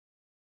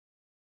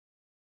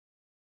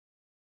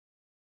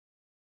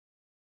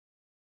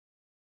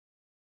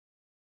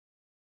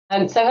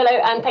So hello,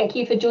 and thank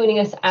you for joining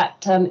us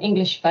at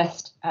English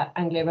Fest at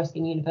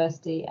Anglo-Ruskin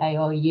University,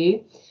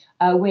 ARU.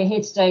 We're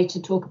here today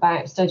to talk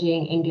about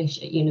studying English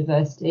at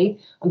university.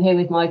 I'm here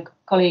with my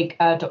colleague,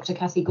 Dr.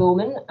 Cassie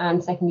Gorman,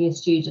 and second-year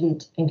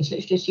student, English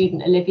literature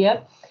student,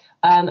 Olivia.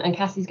 And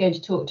Cassie's going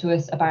to talk to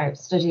us about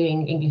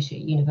studying English at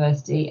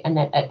university. And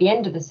then at the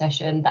end of the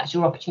session, that's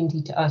your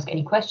opportunity to ask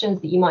any questions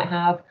that you might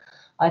have,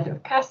 either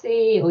of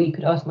Cassie, or you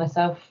could ask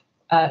myself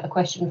a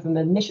question from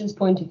an admissions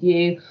point of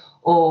view,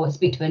 or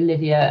speak to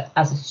Olivia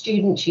as a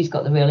student. She's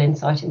got the real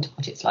insight into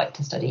what it's like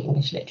to study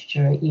English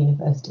literature at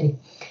university.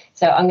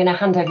 So I'm going to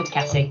hand over to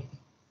Cassie.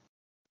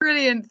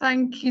 Brilliant,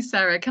 thank you,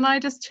 Sarah. Can I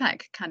just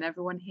check, can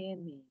everyone hear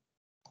me?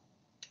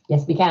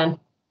 Yes, we can.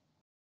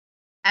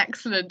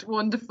 Excellent,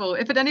 wonderful.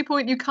 If at any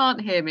point you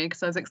can't hear me,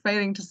 because I was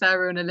explaining to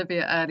Sarah and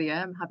Olivia earlier,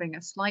 I'm having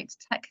a slight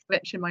tech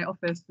glitch in my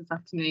office this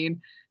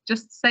afternoon.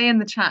 Just say in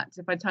the chat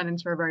if I turn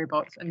into a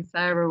robot, and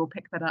Sarah will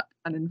pick that up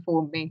and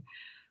inform me.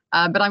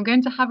 But I'm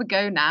going to have a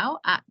go now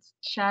at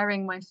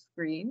sharing my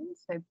screen,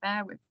 so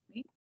bear with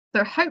me.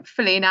 So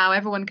hopefully now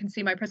everyone can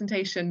see my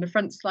presentation, the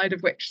front slide of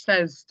which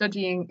says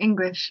Studying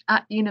English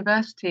at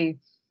University.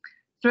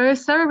 So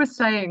as Sarah was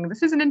saying,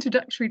 this is an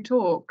introductory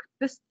talk,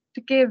 this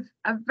to give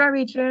a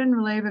very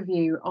general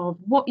overview of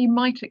what you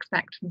might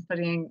expect from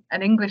studying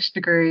an English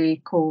degree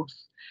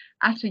course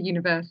at a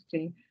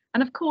university.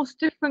 And of course,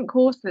 different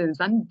courses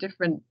and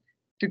different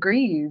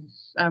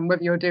degrees,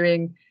 whether you're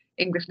doing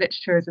English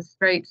literature as a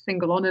straight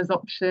single honours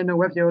option, or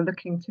whether you're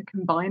looking to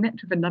combine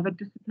it with another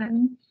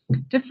discipline.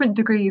 Different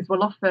degrees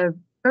will offer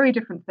very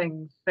different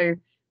things. So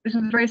this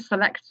is a very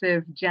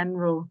selective,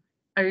 general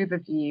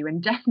overview,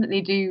 and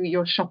definitely do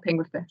your shopping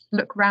with this.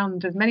 Look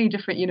around as many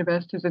different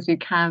universities as you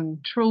can,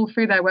 trawl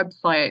through their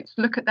websites,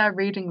 look at their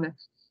reading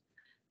lists,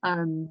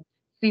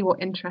 see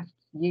what interests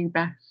you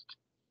best.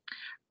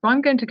 So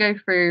I'm going to go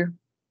through,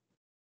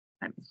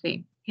 let me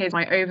see, here's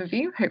my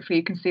overview. Hopefully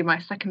you can see my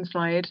second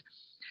slide.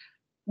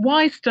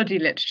 Why study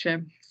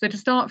literature? So to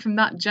start from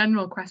that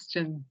general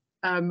question,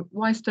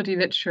 why study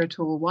literature at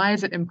all? Why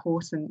is it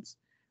important?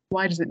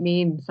 Why does it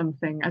mean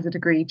something as a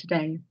degree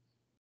today?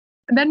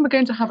 And then we're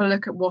going to have a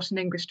look at what an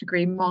English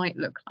degree might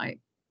look like.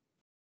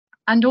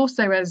 And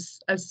also, as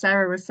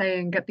Sarah was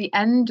saying, at the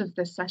end of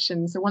this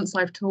session, so once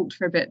I've talked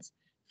for a bit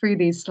through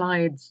these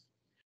slides,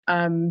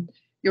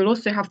 you'll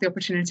also have the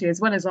opportunity, as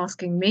well as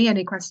asking me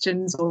any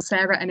questions or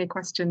Sarah any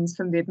questions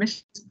from the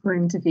admissions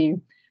point of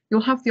view,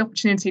 you'll have the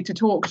opportunity to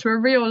talk to a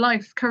real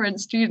life current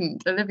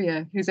student,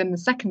 Olivia, who's in the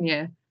second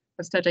year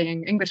of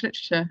studying English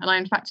literature. And I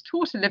in fact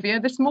taught Olivia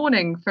this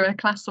morning for a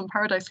class on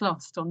Paradise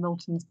Lost, on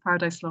Milton's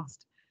Paradise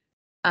Lost.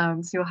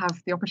 So you'll have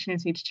the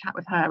opportunity to chat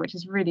with her, which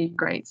is really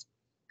great.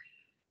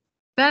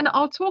 Then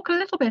I'll talk a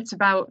little bit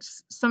about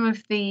some of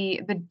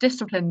the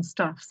discipline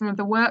stuff, some of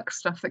the work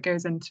stuff that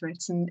goes into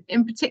it, and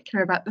in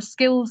particular about the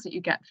skills that you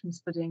get from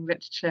studying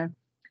literature,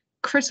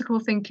 critical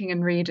thinking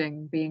and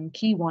reading being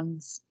key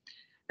ones.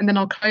 And then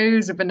I'll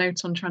close with a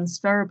note on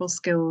transferable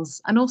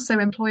skills and also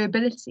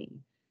employability,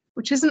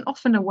 which isn't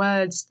often a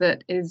word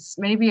that is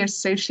maybe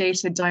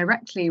associated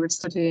directly with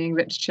studying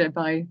literature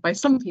by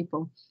some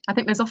people. I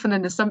think there's often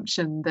an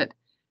assumption that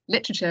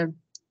literature,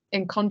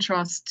 in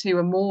contrast to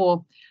a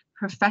more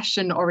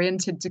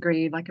profession-oriented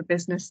degree, like a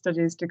business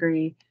studies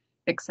degree,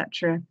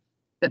 etc.,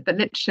 that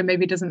literature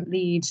maybe doesn't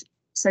lead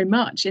so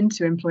much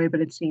into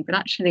employability. But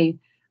actually,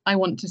 I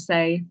want to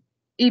say,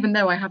 even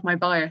though I have my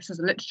bias as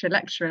a literature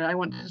lecturer, I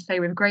want to say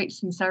with great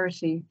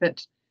sincerity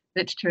that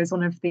literature is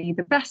one of the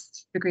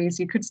best degrees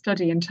you could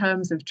study in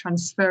terms of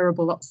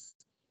transferable lots.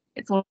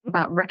 It's all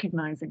about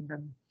recognising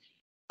them.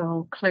 So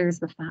I'll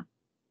close with that.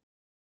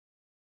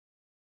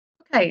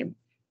 Okay,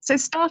 so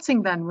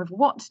starting then with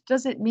what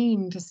does it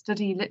mean to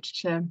study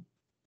literature?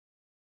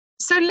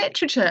 So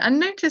literature, and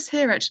notice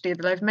here actually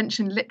that I've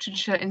mentioned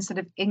literature instead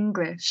of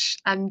English.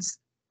 And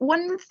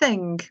one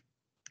thing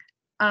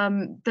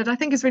that I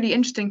think is really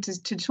interesting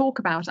to talk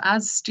about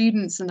as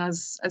students and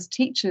as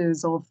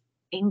teachers of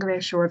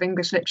English or of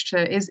English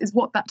literature is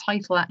what that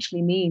title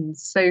actually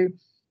means. So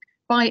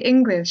by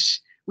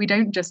English, we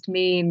don't just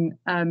mean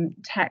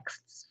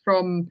texts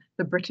from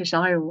the British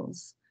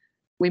Isles.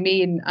 We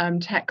mean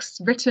texts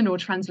written or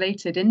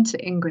translated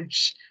into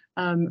English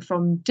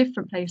from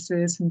different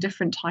places and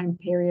different time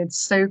periods.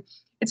 So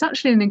it's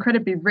actually an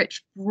incredibly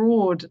rich,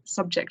 broad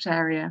subject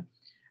area.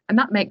 And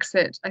that makes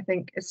it, I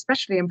think,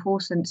 especially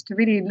important to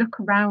really look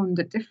around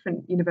at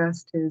different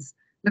universities,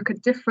 look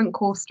at different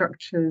course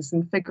structures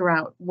and figure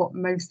out what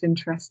most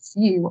interests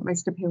you, what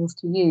most appeals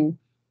to you.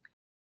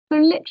 So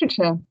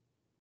literature,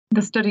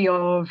 the study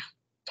of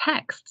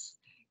texts,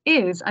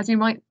 is, as you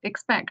might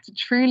expect, a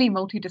truly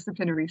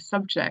multidisciplinary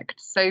subject.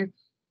 So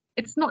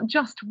it's not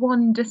just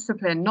one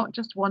discipline, not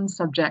just one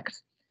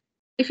subject.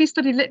 If you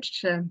study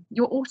literature,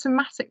 you're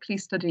automatically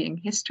studying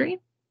history,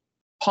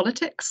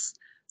 politics,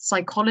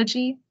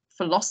 psychology,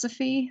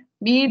 philosophy,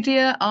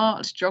 media,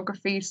 art,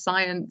 geography,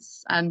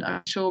 science, and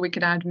I'm sure we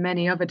could add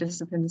many other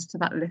disciplines to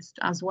that list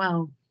as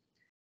well.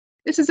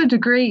 This is a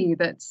degree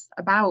that's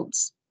about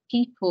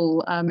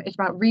people. It's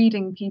about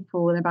reading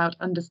people and about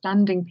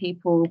understanding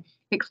people,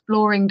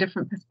 exploring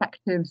different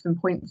perspectives and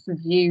points of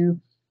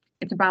view.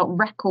 It's about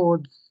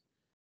records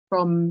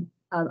from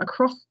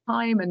across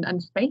time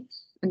and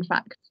space, in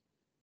fact.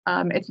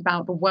 It's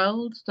about the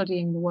world,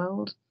 studying the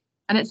world.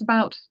 And it's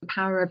about the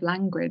power of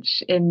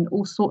language in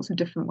all sorts of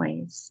different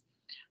ways.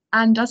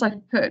 And as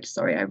I've put,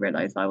 sorry, I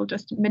realise I will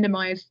just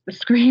minimise the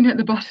screen at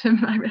the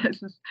bottom. I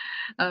realise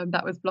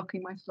that was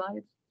blocking my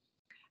slides.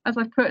 As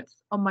I've put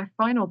on my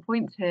final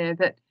point here,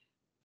 that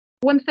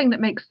one thing that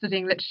makes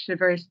studying literature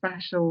very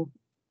special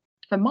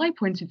from my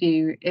point of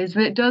view is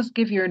that it does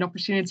give you an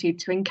opportunity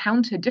to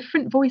encounter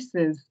different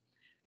voices,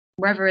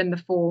 whether in the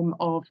form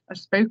of a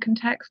spoken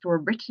text or a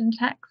written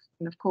text.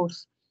 And of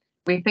course,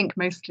 we think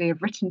mostly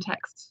of written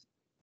texts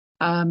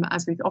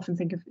as we often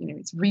think of,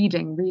 it's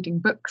reading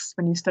books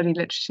when you study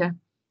literature.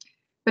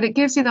 But it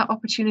gives you that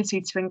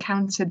opportunity to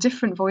encounter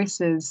different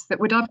voices that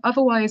would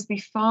otherwise be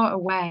far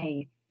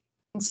away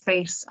in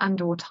space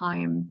and or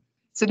time.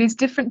 So these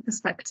different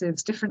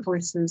perspectives, different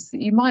voices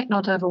that you might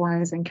not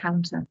otherwise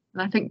encounter.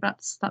 And I think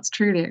that's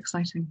truly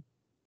exciting.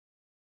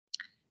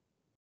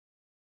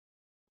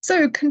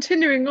 So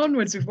continuing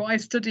onwards with why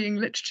study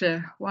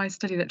literature?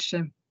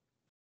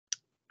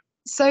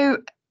 So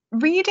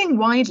reading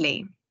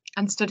widely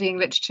and studying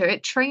literature,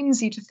 it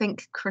trains you to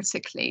think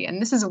critically.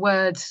 And this is a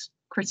word,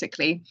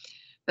 critically,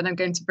 that I'm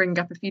going to bring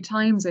up a few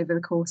times over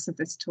the course of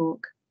this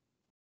talk.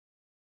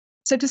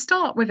 So to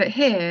start with it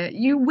here,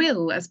 you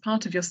will, as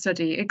part of your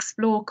study,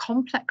 explore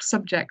complex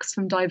subjects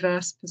from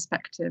diverse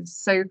perspectives.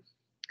 So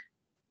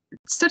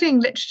studying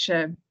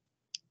literature,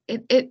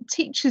 it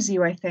teaches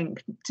you, I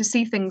think, to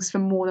see things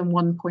from more than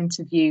one point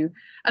of view.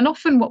 And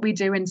often what we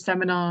do in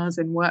seminars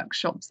and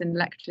workshops and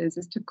lectures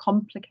is to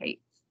complicate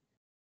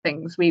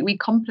things. We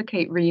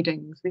complicate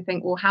readings. We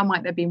think, well, how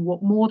might there be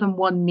more than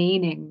one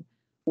meaning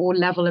or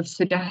level of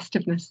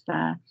suggestiveness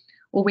there?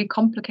 Or we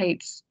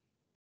complicate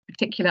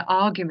particular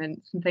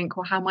arguments and think,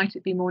 well, how might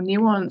it be more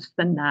nuanced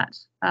than that?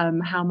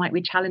 How might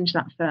we challenge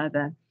that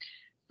further?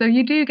 So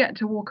you do get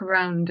to walk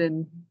around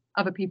in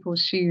other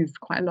people's shoes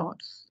quite a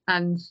lot.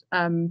 And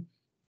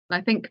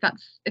I think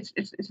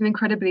it's an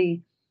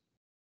incredibly,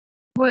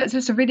 well, it's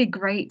just a really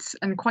great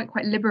and quite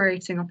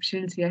liberating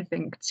opportunity, I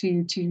think,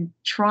 to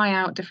try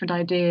out different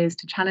ideas,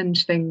 to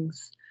challenge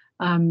things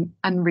and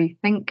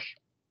rethink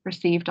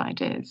received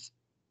ideas,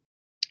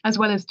 as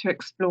well as to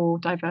explore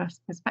diverse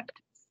perspectives.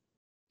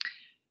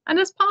 And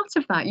as part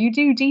of that, you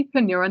do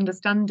deepen your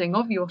understanding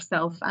of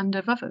yourself and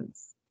of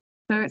others.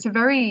 So it's a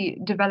very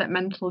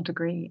developmental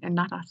degree in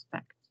that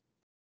aspect.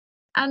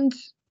 And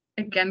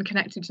again,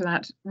 connected to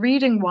that,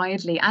 reading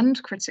widely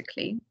and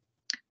critically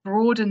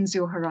broadens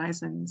your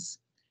horizons.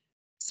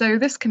 So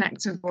this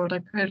connects with what I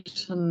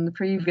put on the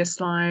previous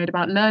slide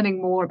about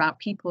learning more about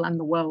people and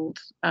the world.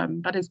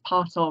 That is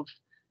part of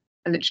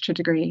a literature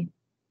degree.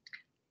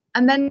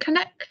 And then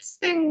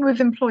connecting with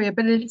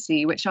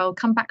employability, which I'll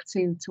come back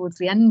to towards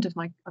the end of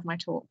my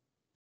talk.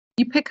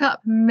 You pick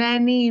up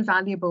many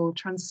valuable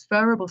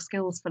transferable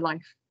skills for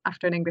life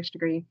after an English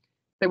degree.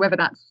 So whether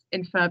that's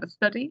in further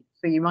study,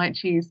 so you might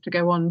choose to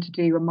go on to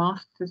do a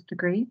master's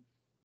degree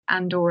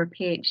and or a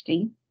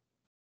PhD,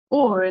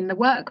 or in the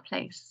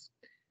workplace.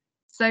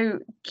 So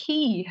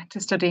key to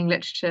studying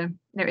literature,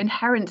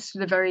 inherent to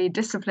the very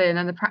discipline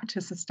and the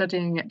practice of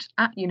studying it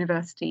at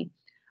university,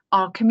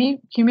 are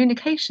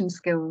communication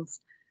skills,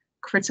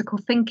 critical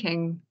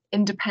thinking,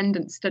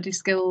 independent study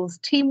skills,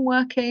 team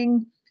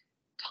working,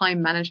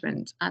 time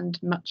management, and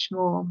much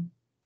more.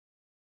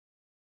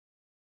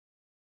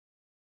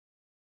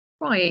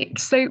 Right,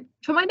 so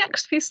for my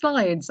next few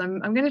slides, I'm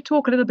going to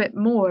talk a little bit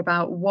more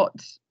about what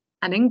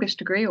an English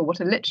degree or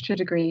what a literature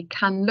degree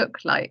can look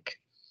like.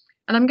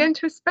 And I'm going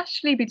to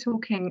especially be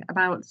talking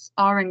about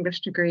our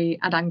English degree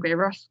at Anglia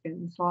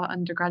Ruskin, so our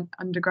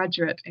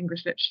undergraduate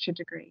English literature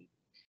degree.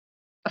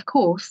 Of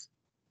course,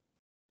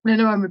 I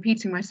know I'm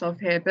repeating myself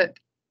here, but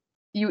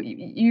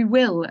you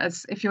will,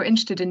 as if you're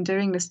interested in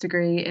doing this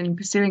degree, in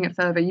pursuing it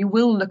further, you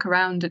will look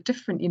around at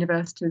different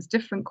universities,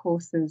 different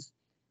courses,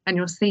 and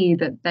you'll see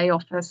that they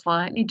offer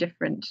slightly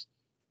different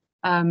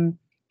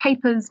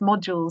papers,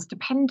 modules,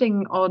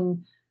 depending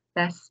on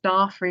their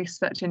staff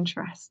research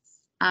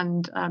interests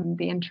and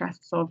the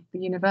interests of the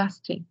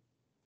university.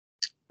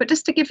 But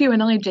just to give you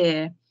an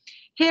idea,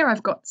 here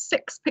I've got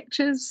 6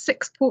 pictures,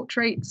 6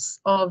 portraits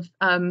of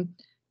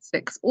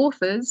 6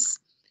 authors,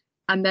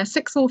 and they're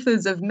 6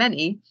 authors of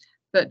many,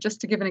 but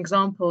just to give an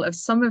example of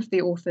some of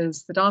the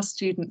authors that our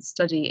students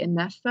study in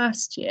their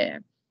first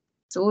year.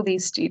 So all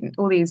these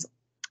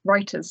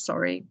writers,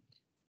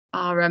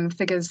 are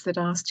figures that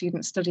our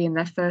students study in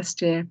their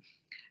first year.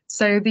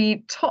 So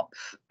the top,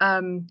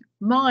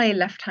 my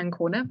left-hand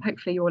corner,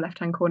 hopefully your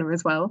left-hand corner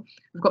as well,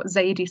 we've got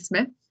Zadie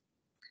Smith,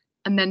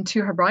 and then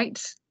to her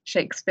right,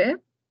 Shakespeare,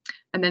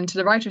 and then to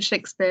the right of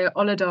Shakespeare,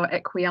 Olaudah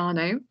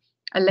Equiano,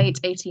 a late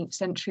 18th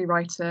century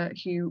writer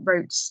who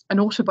wrote an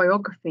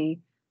autobiography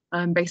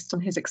based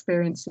on his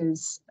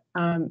experiences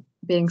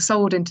being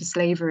sold into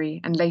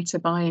slavery and later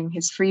buying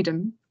his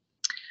freedom.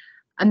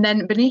 And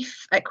then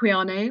beneath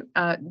Equiano,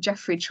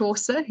 Geoffrey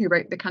Chaucer, who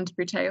wrote the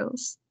Canterbury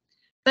Tales.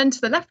 Then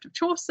to the left of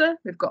Chaucer,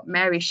 we've got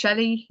Mary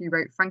Shelley, who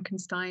wrote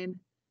Frankenstein.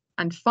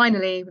 And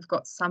finally, we've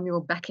got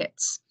Samuel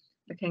Beckett,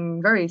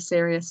 looking very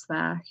serious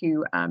there,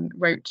 who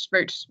wrote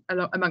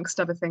amongst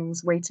other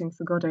things, Waiting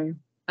for Godot,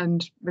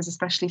 and was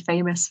especially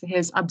famous for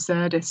his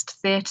absurdist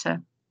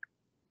theatre.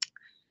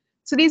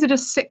 So these are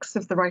just 6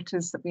 of the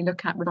writers that we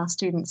look at with our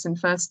students in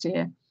first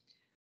year.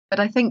 But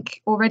I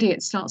think already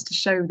it starts to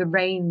show the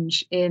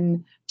range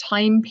in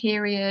time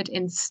period,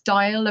 in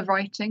style of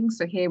writing.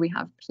 So here we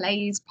have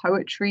plays,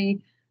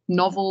 poetry,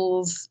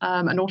 novels,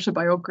 an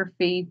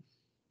autobiography.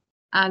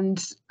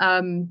 And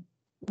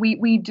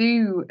we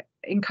do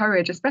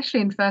encourage,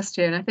 especially in first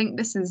year, and I think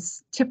this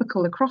is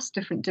typical across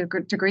different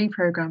degree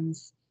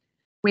programs,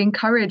 we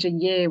encourage a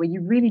year where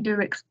you really do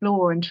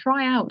explore and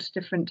try out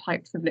different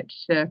types of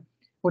literature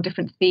or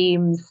different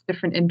themes,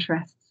 different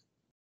interests.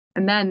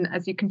 And then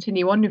as you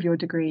continue on with your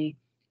degree,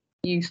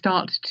 you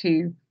start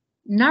to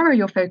narrow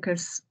your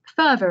focus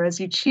further as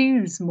you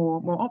choose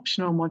more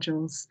optional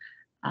modules,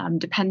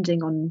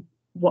 depending on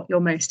what you're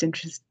most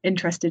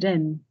interested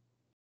in.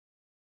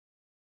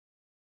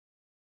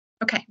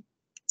 Okay,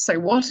 so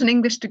what an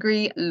English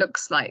degree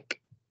looks like.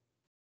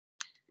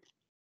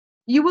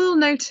 You will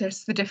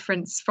notice the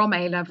difference from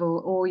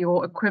A-level or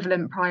your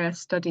equivalent prior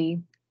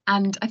study.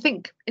 And I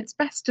think it's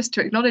best just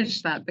to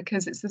acknowledge that,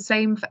 because it's the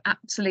same for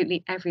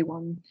absolutely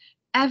everyone.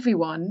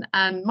 Everyone,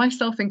 and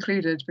myself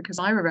included, because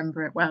I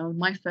remember it well,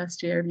 my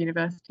first year of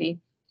university,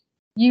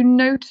 you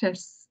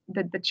notice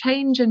the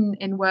change in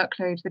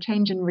workload, the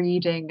change in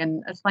reading,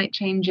 and a slight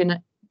change in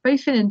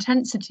both in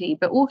intensity,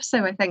 but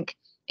also I think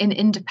in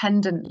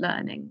independent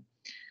learning.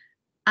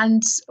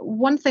 And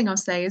one thing I'll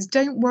say is,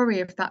 don't worry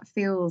if that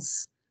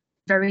feels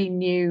very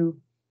new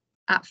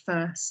at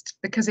first,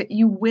 because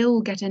you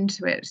will get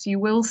into it. You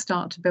will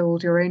start to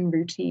build your own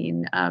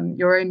routine,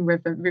 your own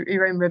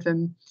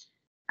rhythm,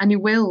 and you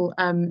will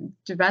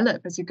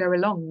develop as you go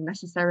along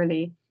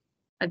necessarily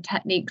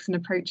techniques and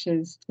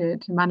approaches to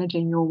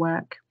managing your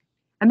work.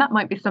 And that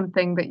might be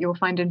something that you'll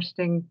find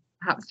interesting,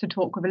 perhaps, to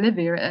talk with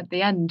Olivia at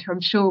the end, who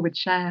I'm sure would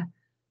share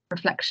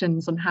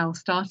reflections on how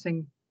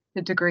starting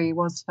the degree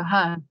was for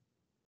her.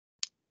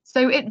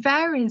 So it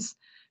varies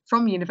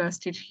from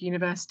university to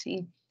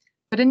university,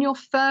 but in your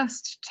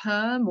first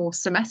term or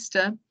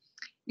semester,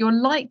 you're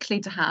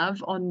likely to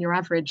have, on your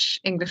average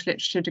English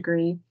literature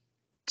degree,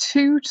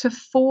 2 to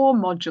 4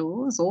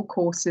 modules or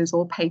courses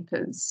or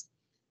papers.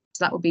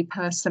 So that will be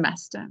per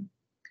semester,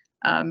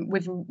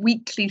 with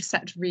weekly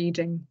set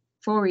reading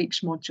for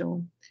each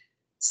module.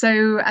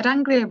 So at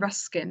Anglia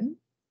Ruskin,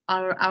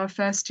 our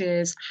first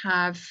years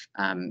have,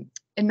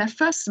 in their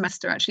first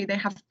semester, actually, they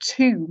have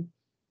 2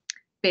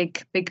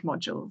 big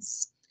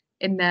modules.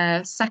 In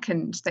their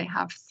second, they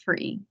have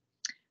 3.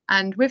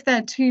 And with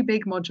their 2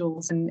 big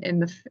modules in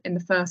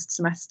the first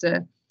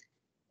semester,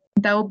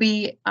 there'll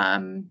be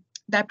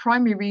their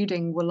primary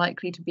reading will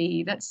likely to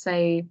be, let's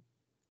say,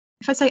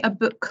 if I say a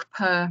book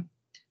per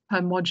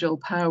module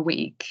per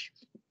week,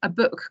 a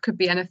book could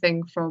be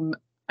anything from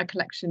a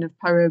collection of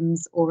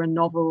poems or a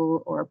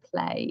novel or a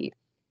play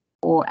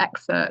or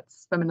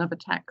excerpts from another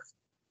text.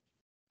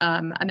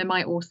 And there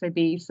might also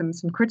be some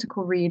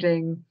critical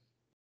reading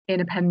in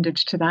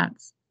appendage to that.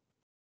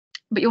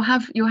 But you'll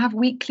have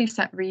weekly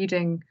set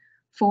reading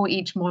for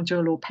each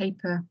module or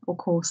paper or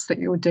course that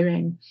you're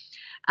doing.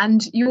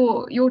 And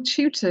your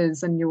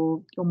tutors and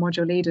your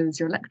module leaders,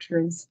 your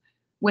lecturers,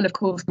 will of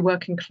course be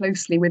working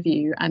closely with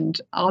you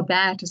and are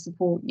there to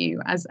support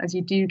you as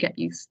you do get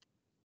used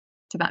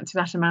to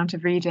that amount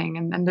of reading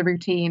and the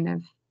routine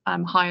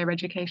of higher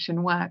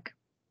education work.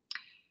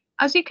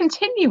 As you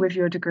continue with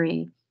your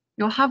degree,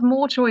 you'll have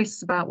more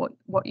choice about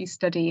what you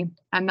study,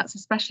 and that's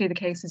especially the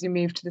case as you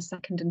move to the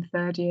second and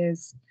third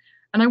years.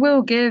 And I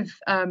will give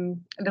a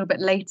little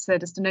bit later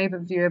just an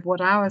overview of what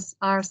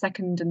our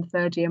second and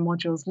third year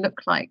modules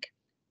look like,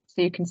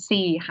 so you can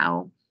see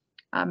how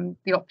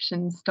the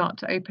options start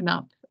to open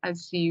up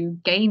as you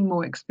gain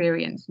more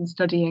experience in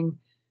studying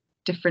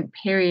different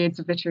periods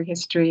of literary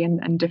history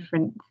and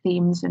different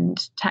themes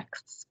and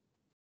texts.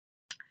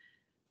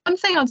 One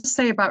thing I'll just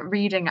say about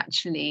reading,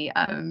 actually,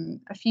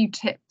 a few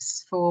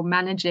tips for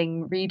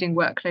managing reading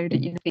workload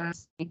at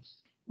university.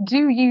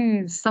 Do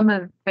use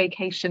summer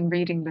vacation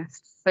reading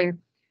lists. So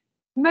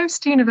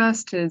most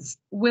universities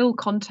will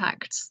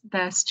contact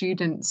their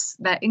students,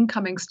 their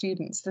incoming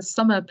students, the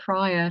summer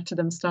prior to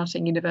them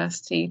starting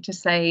university to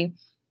say,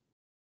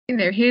 you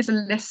know, here's a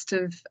list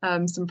of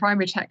some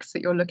primary texts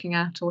that you're looking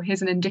at, or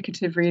here's an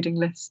indicative reading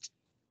list,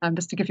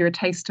 just to give you a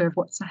taster of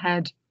what's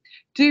ahead.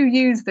 Do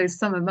use those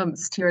summer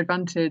months to your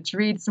advantage.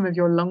 Read some of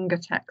your longer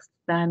texts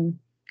then.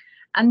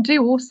 And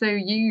do also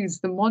use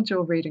the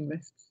module reading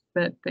lists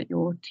that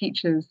your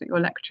teachers, that your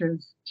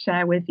lecturers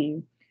share with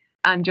you.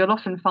 And you'll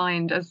often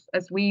find, as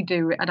we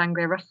do at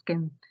Anglia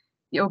Ruskin,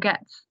 you'll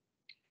get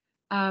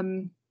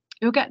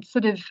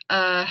sort of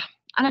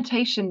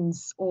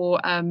annotations or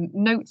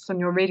notes on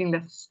your reading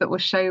lists that will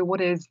show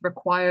what is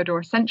required or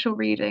essential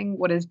reading,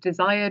 what is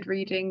desired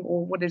reading,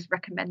 or what is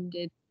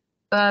recommended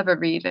further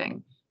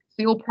reading.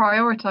 So you'll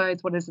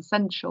prioritise what is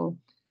essential,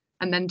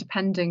 and then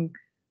depending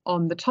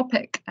on the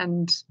topic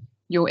and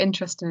your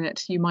interest in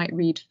it, you might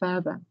read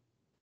further.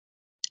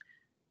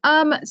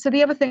 So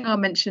the other thing I'll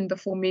mention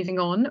before moving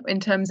on in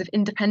terms of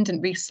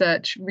independent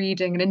research,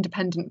 reading and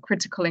independent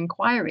critical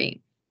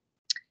inquiry.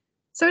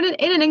 So in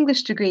an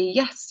English degree,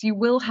 yes, you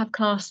will have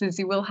classes,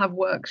 you will have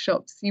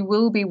workshops, you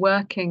will be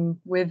working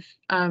with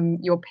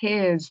your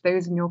peers,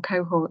 those in your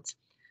cohort,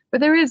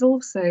 but there is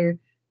also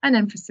an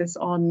emphasis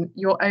on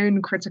your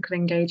own critical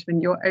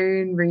engagement, your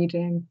own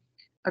reading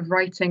of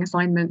writing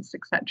assignments,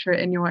 etc.,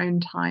 in your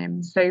own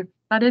time. So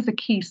that is a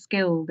key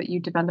skill that you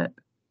develop.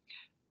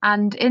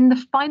 And in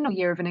the final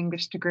year of an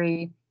English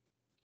degree,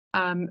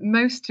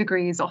 most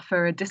degrees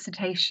offer a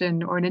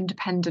dissertation or an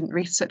independent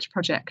research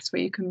project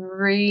where you can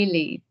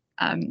really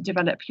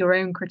develop your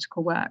own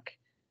critical work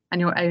and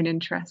your own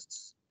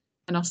interests.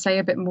 And I'll say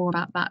a bit more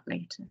about that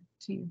later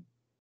too.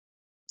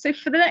 So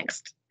for the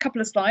next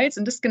couple of slides,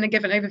 I'm just going to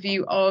give an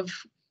overview of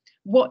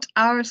what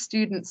our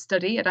students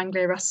study at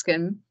Anglia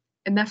Ruskin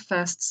in their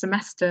first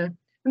semester.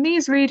 And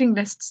these reading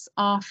lists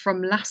are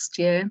from last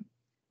year,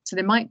 so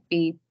they might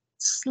be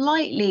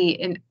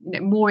slightly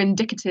more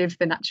indicative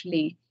than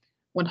actually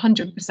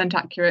 100%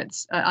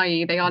 accurate,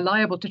 i.e. they are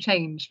liable to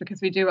change because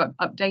we do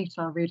update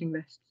our reading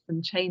lists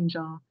and change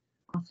our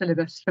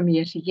syllabus from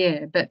year to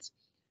year. But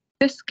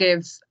this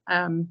gives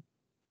a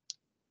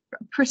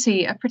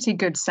pretty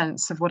good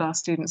sense of what our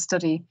students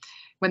study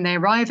when they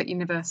arrive at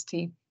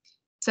university.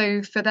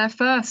 So for their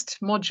first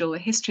module, a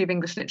History of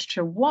English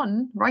Literature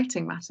 1,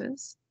 Writing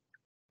Matters,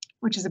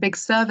 which is a big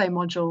survey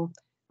module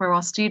where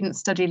our students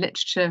study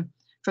literature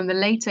from the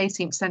late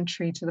 18th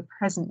century to the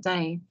present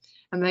day.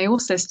 And they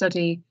also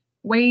study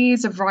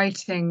ways of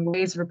writing,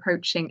 ways of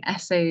approaching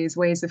essays,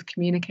 ways of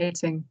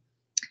communicating.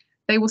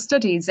 They will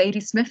study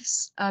Zadie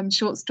Smith's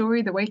short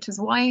story, The Waiter's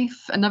Wife,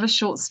 another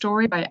short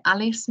story by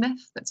Ali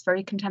Smith that's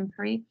very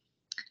contemporary,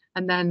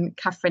 and then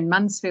Catherine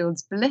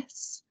Mansfield's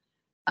Bliss.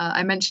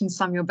 I mentioned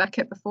Samuel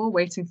Beckett before,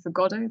 Waiting for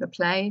Godot, the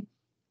play,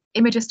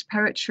 Imagist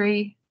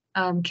poetry,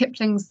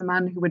 Kipling's The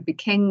Man Who Would Be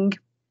King,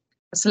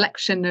 a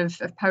selection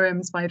of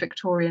poems by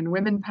Victorian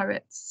women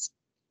poets,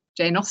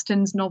 Jane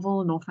Austen's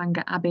novel,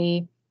 Northanger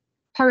Abbey,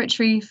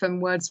 poetry from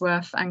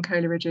Wordsworth and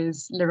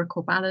Coleridge's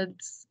lyrical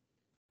ballads,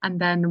 and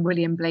then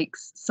William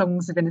Blake's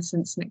Songs of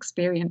Innocence and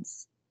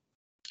Experience.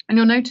 And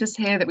you'll notice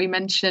here that we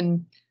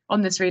mention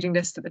on this reading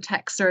list that the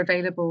texts are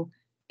available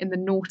in the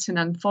Norton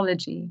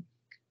Anthology.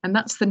 And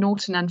that's the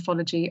Norton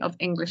Anthology of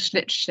English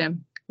Literature,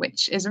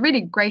 which is a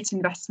really great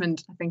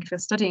investment, I think, if you're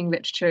studying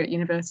literature at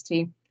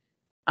university.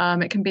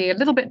 It can be a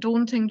little bit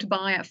daunting to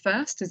buy at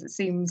first, as it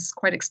seems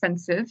quite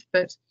expensive,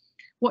 but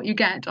what you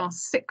get are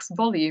 6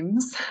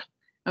 volumes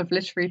of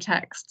literary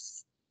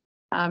texts.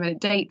 And it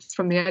dates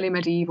from the early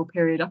medieval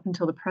period up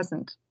until the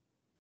present.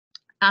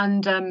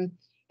 And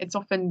it's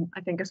often,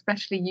 I think,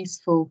 especially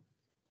useful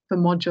for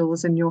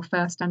modules in your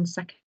first and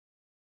second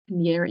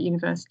year at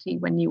university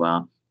when you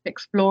are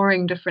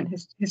exploring different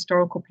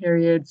historical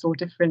periods or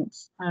different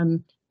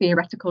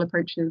theoretical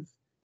approaches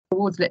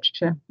towards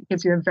literature. It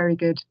gives you a very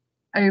good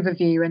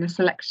overview and a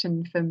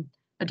selection from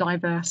a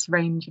diverse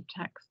range of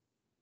texts.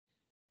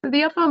 So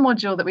the other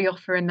module that we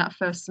offer in that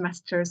first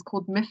semester is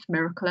called Myth,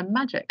 Miracle and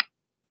Magic.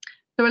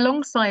 So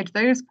alongside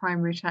those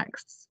primary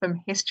texts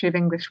from History of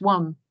English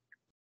 1,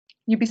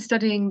 you'll be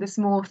studying this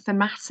more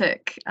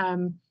thematic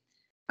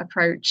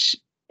approach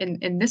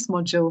in this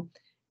module,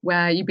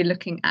 where you'll be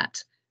looking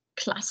at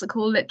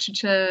classical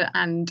literature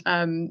and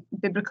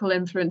biblical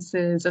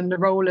influences and the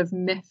role of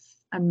myth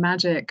and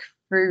magic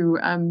through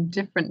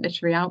different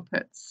literary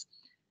outputs.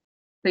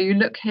 So you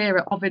look here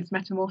at Ovid's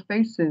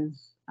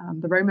Metamorphoses,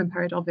 the Roman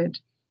poet Ovid,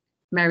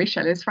 Mary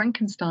Shelley's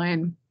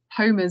Frankenstein,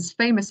 Homer's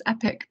famous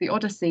epic, The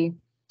Odyssey,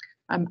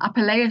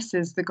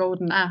 Apuleius's The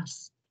Golden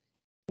Ass,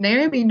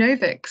 Naomi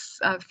Novik's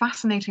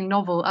fascinating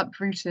novel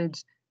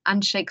Uprooted,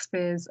 and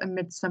Shakespeare's A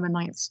Midsummer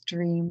Night's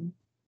Dream.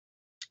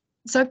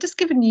 So I've just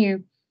given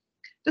you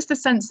just a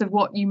sense of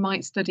what you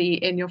might study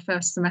in your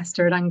first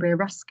semester at Anglia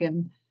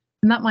Ruskin,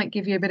 and that might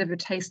give you a bit of a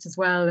taste as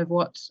well of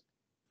what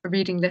a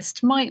reading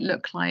list might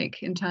look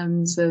like in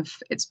terms of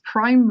its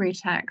primary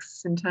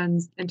texts, in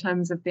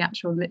terms of the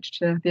actual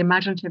literature, the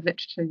imaginative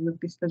literature you would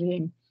be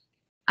studying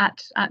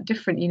at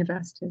different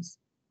universities.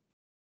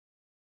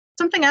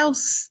 Something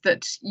else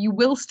that you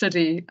will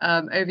study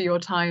over your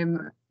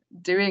time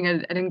doing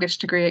an English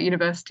degree at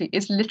university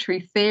is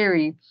literary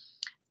theory.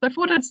 So I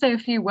thought I'd say a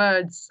few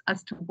words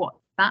as to what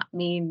that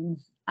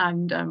means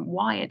and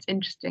why it's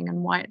interesting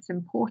and why it's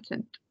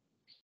important.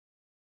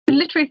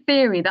 Literary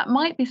theory, that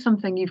might be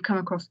something you've come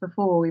across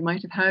before. You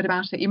might have heard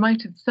about it. You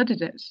might have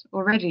studied it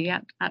already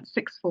at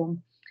sixth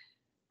form.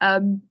 I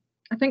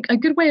think a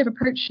good way of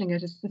approaching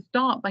it is to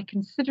start by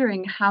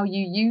considering how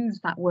you use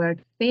that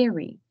word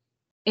theory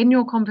in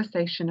your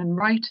conversation and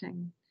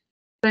writing.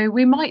 So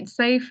we might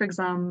say, for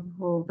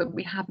example, that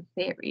we have a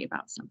theory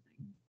about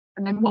something.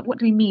 And then what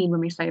do we mean when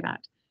we say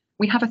that?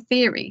 We have a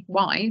theory,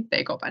 why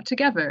they got back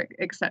together,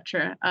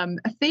 etc.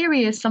 A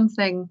theory is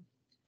something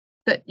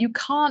that you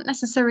can't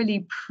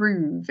necessarily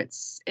prove.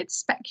 It's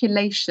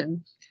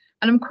speculation,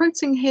 And I'm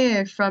quoting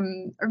here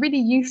from a really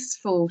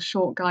useful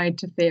short guide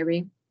to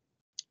theory,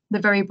 The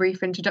Very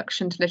Brief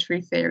Introduction to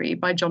Literary Theory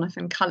by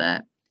Jonathan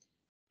Culler.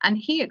 And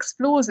he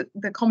explores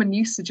the common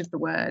usage of the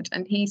word,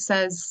 and he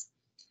says,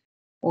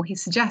 or he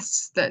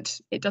suggests that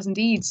it does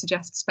indeed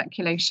suggest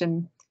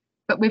speculation,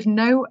 but with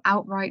no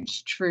outright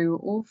true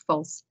or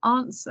false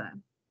answer.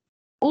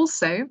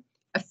 Also,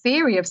 a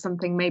theory of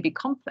something may be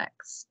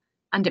complex,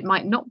 and it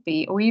might not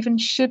be, or even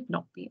should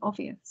not be,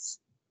 obvious.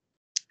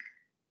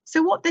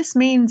 So what this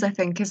means, I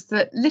think, is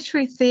that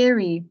literary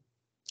theory,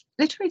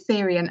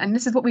 and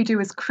this is what we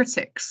do as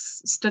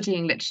critics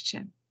studying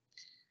literature,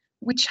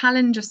 we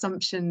challenge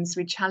assumptions,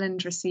 we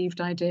challenge received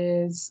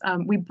ideas,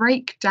 we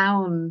break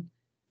down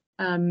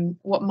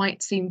what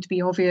might seem to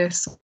be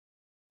obvious,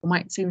 or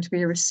might seem to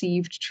be a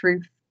received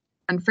truth.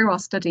 And through our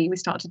study, we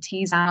start to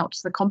tease out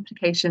the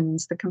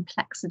complications, the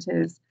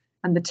complexities,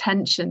 and the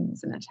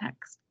tensions in a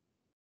text.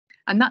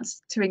 And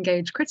that's to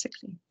engage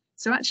critically.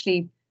 So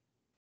actually,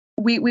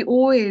 we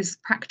always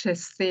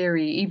practice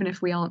theory, even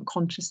if we aren't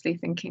consciously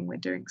thinking we're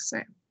doing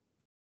so.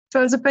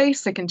 So as a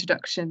basic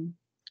introduction,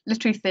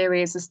 literary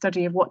theory is a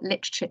study of what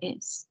literature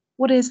is.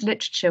 What is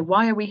literature?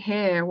 Why are we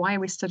here? Why are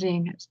we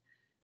studying it?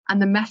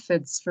 And the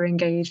methods for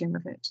engaging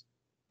with it.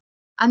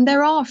 And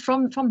there are,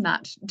 from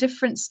that,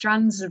 different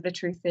strands of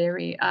literary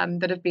theory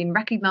that have been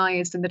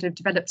recognised and that have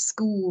developed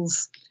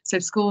schools, so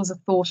schools of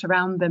thought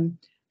around them.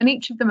 And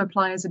each of them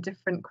applies a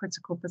different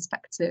critical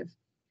perspective.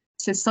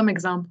 So some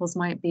examples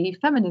might be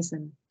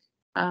feminism.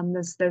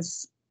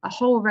 There's a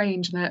whole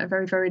range and a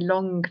very, very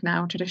long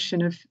now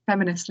tradition of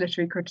feminist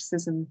literary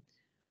criticism,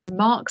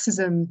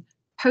 Marxism,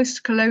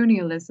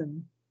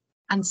 post-colonialism,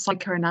 and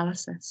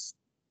psychoanalysis.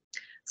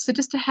 So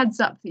just a heads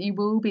up that you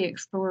will be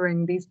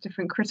exploring these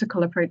different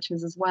critical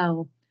approaches as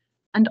well.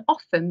 And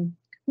often,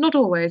 not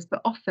always,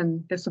 but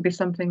often, this will be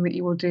something that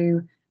you will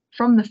do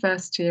from the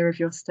first year of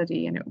your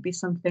study, and it will be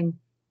something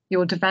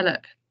you'll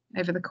develop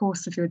over the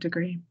course of your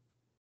degree.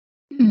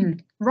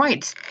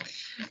 Right,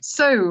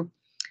 so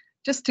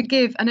just to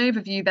give an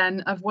overview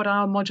then of what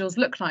our modules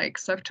look like.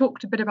 So I've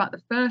talked a bit about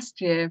the first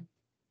year.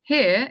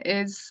 Here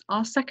is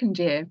our second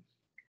year.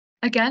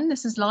 Again,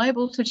 this is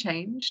liable to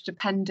change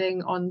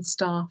depending on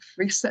staff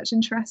research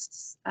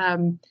interests,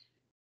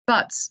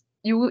 but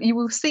you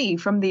will see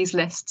from these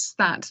lists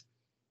that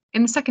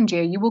in the second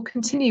year you will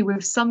continue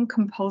with some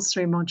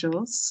compulsory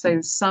modules,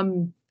 so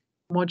some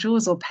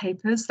modules or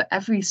papers that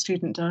every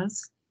student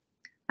does.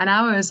 And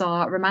ours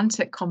are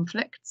Romantic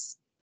Conflicts,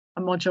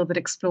 a module that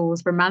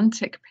explores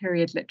Romantic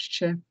period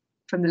literature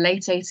from the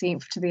late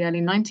 18th to the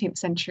early 19th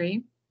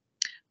century.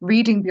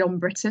 Reading Beyond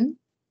Britain,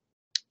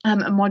 a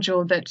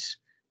module that,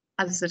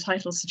 as the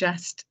title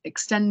suggests,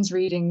 extends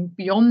reading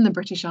beyond the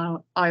British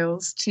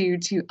Isles to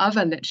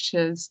other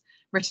literatures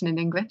written in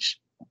English.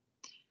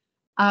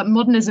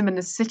 Modernism in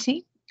the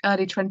City,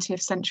 early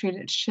 20th century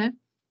literature,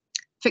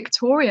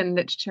 Victorian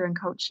literature and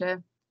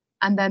culture,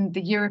 and then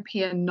the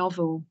European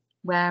novel,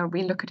 where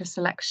we look at a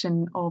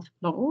selection of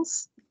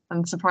novels,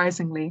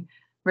 unsurprisingly,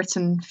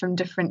 written from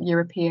different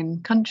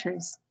European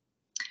countries.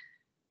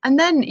 And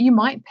then you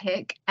might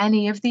pick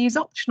any of these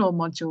optional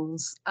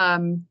modules,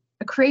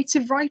 a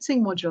creative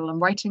writing module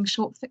on writing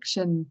short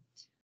fiction,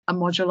 a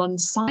module on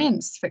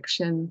science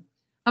fiction,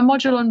 a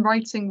module on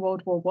writing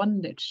World War I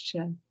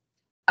literature,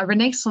 a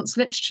Renaissance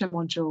literature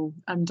module,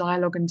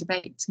 dialogue and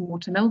debate,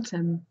 Walter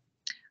Milton,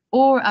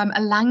 or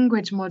a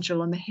language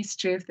module on the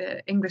history of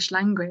the English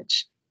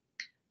language.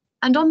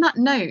 And on that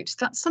note,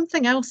 that's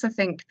something else I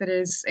think that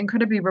is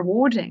incredibly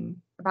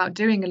rewarding about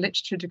doing a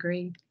literature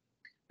degree,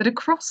 that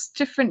across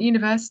different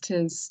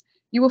universities,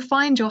 you will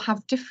find you'll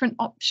have different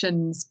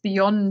options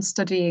beyond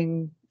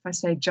studying, if I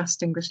say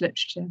just English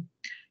literature.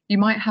 You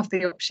might have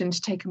the option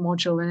to take a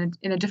module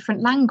in a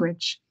different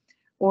language,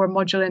 or a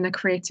module in a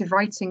creative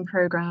writing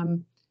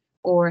program,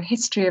 or a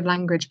history of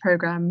language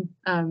program,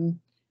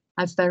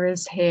 as there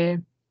is here.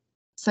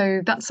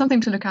 So that's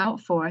something to look out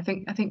for. I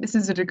think this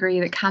is a degree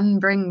that can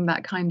bring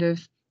that kind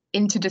of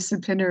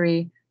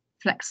interdisciplinary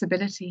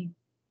flexibility.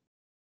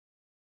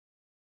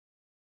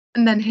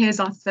 And then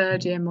here's our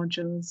third year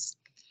modules.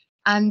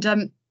 And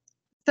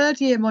third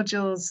year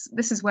modules,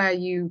 this is where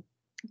you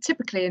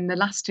typically in the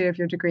last year of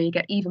your degree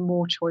get even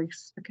more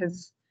choice,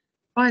 because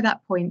by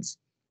that point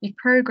you've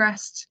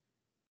progressed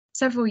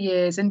several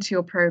years into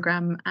your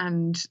program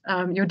and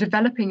you're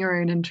developing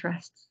your own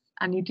interests,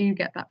 and you do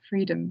get that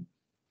freedom.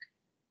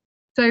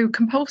 So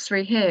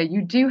compulsory here,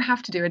 you do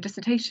have to do a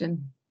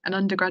dissertation, an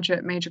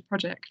undergraduate major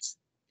project.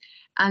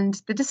 And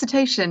the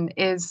dissertation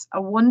is a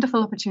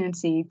wonderful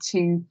opportunity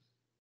to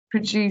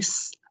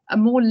produce a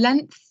more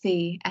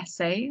lengthy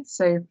essay.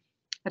 So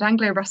at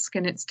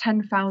Anglo-Ruskin, it's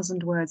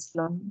 10,000 words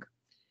long,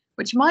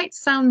 which might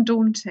sound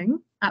daunting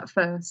at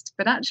first,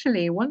 but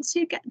actually once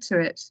you get to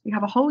it, you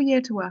have a whole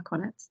year to work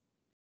on it.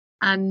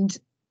 And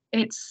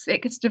it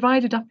gets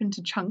divided up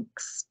into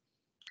chunks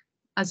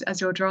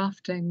as you're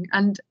drafting.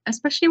 And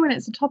especially when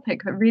it's a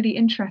topic that really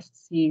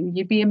interests you,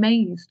 you'd be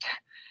amazed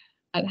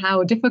at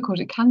how difficult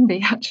it can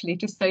be actually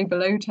to stay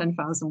below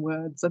 10,000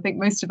 words. I think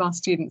most of our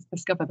students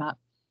discover that.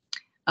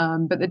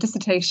 but the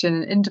dissertation,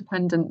 an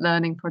independent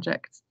learning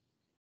project.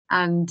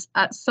 And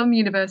at some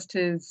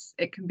universities,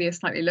 it can be a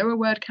slightly lower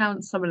word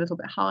count, some a little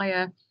bit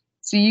higher.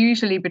 So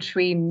usually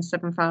between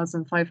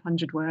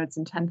 7,500 words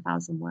and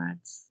 10,000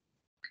 words.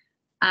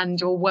 And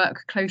you'll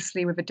work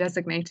closely with a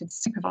designated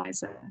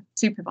supervisor,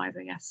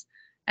 yes,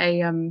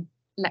 a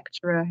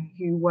lecturer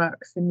who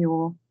works in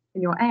your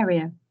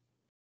area,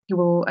 who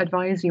will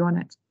advise you on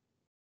it.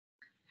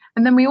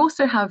 And then we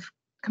also have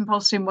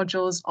compulsory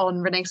modules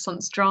on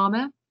Renaissance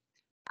drama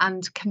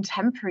and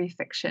contemporary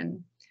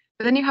fiction.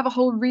 But then you have a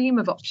whole ream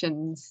of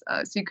options.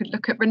 So you could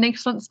look at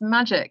Renaissance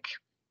magic.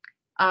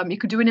 You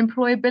could do an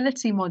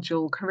employability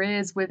module,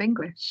 careers with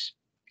English.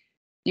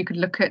 You could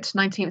look at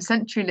 19th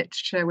century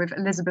literature with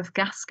Elizabeth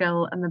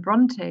Gaskell and the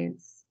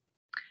Brontes.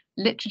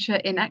 Literature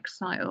in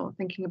exile,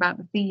 thinking about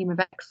the theme of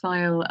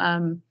exile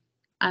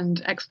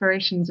and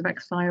explorations of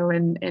exile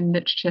in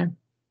literature.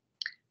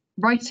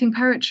 Writing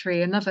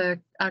poetry,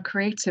 another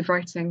creative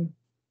writing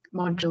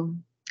module.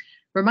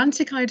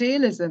 Romantic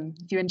idealism,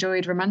 if you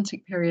enjoyed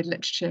romantic period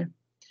literature.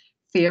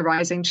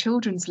 Theorizing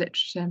children's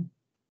literature.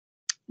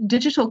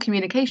 Digital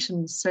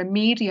communications, so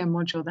media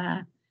module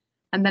there.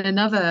 And then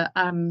another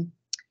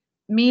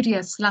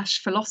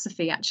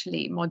media/philosophy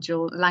actually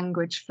module,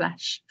 language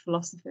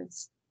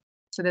philosophers.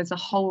 So there's a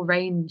whole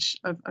range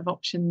of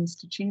options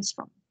to choose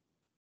from.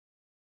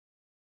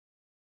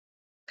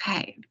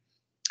 Okay,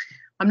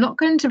 I'm not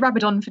going to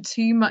rabbit on for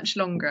too much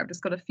longer. I've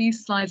just got a few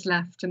slides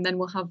left and then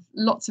we'll have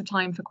lots of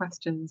time for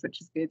questions,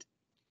 which is good.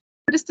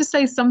 But just to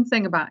say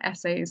something about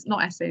essays,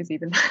 not essays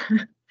even,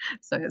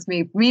 so it's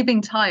me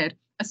being tired,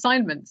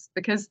 assignments,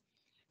 because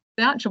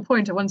the actual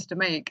point I wanted to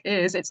make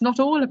is it's not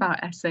all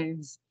about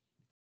essays.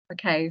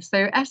 Okay,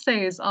 so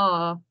essays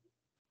are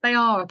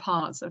a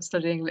part of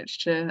studying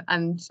literature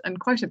and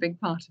quite a big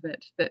part of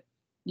it, that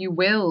you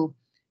will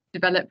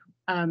develop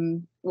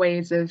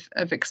ways of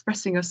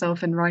expressing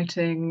yourself in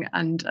writing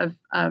and of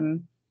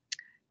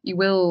you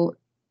will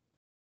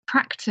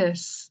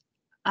practice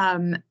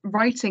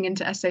writing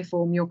into essay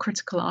form your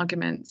critical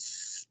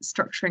arguments,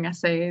 structuring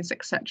essays,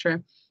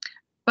 etc.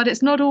 But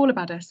it's not all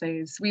about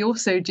essays. We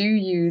also do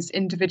use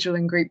individual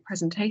and group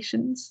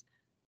presentations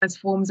as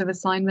forms of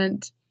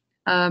assignment.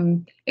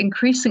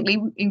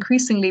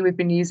 Increasingly, we've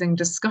been using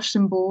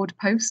discussion board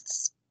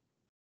posts,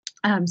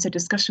 so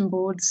discussion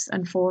boards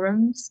and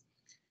forums.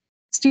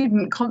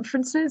 Student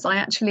conferences. I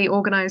actually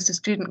organised a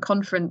student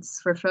conference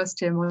for a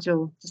first year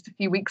module just a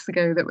few weeks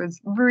ago that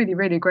was really,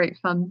 really great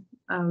fun,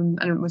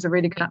 and it was a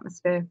really good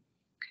atmosphere.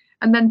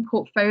 And then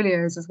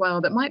portfolios as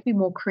well that might be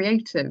more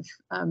creative.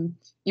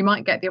 You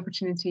might get the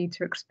opportunity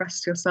to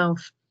express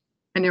yourself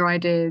and your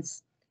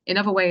ideas in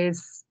other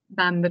ways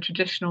than the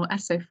traditional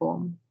essay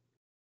form.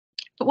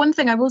 But one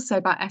thing I will say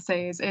about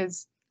essays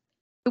is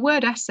the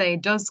word essay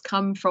does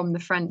come from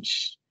the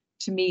French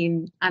to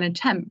mean an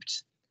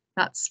attempt.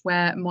 That's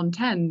where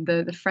Montaigne,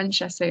 the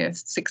French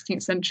essayist,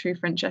 16th century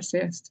French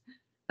essayist,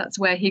 that's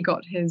where he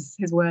got his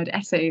word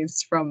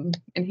essays from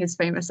in his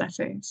famous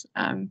essays.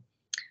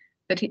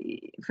 That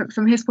he,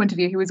 from his point of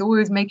view, he was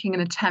always making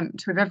an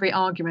attempt with every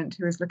argument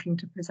he was looking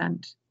to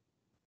present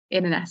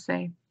in an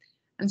essay.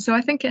 And so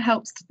I think it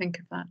helps to think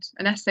of that.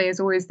 An essay is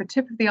always the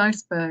tip of the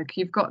iceberg.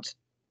 You've got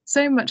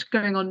so much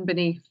going on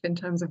beneath in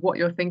terms of what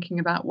you're thinking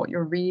about, what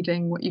you're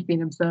reading, what you've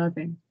been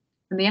observing.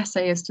 And the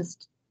essay is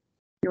just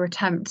your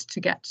attempt to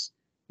get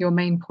your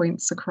main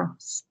points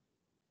across.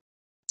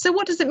 So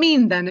what does it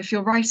mean then if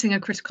you're writing a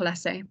critical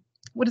essay?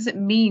 What does it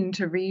mean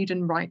to read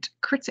and write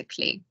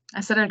critically? I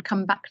said I'd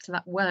come back to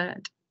that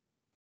word.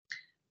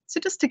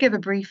 So just to give a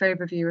brief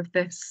overview of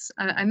this,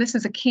 and this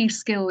is a key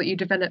skill that you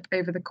develop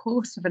over the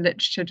course of a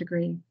literature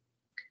degree.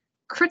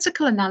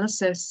 Critical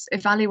analysis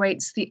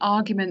evaluates the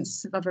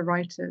arguments of other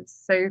writers.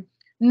 So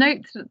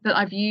note that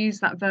I've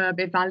used that verb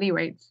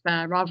evaluates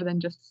there rather than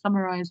just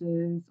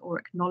summarizes or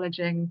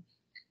acknowledging.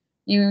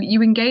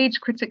 You engage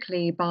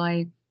critically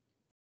by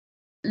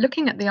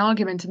looking at the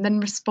argument and then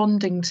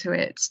responding to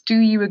it. Do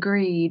you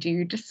agree? Do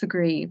you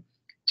disagree?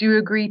 Do you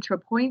agree to a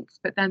point,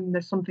 but then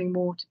there's something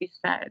more to be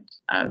said?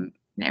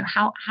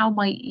 How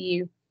might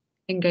you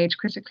engage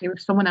critically with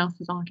someone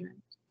else's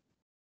argument?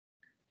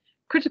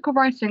 Critical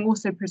writing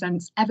also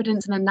presents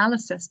evidence and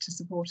analysis to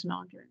support an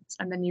argument,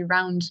 and then you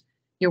round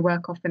your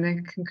work off in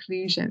a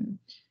conclusion.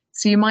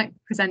 So you might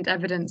present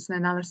evidence and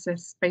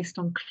analysis based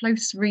on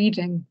close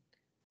reading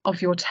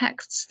of your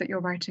texts that you're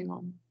writing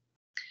on.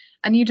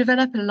 And you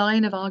develop a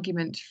line of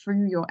argument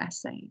through your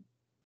essay.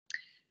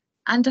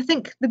 And I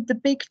think the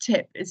big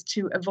tip is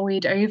to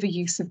avoid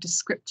overuse of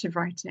descriptive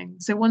writing.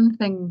 So one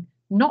thing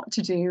not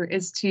to do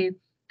is to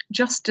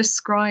just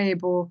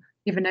describe or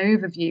give an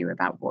overview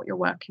about what you're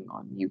working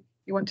on. You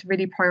want to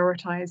really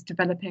prioritize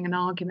developing an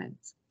argument.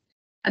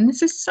 And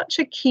this is such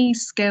a key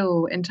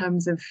skill in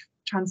terms of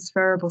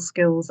transferable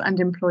skills and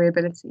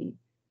employability,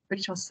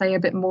 which I'll say a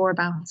bit more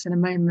about in a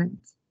moment.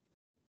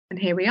 And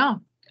here we are,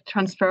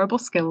 transferable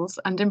skills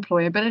and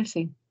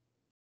employability.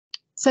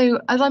 So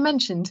as I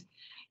mentioned,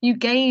 you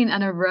gain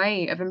an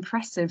array of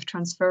impressive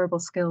transferable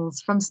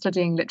skills from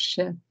studying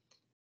literature.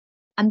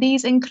 And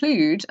these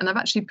include, and I've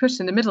actually put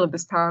in the middle of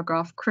this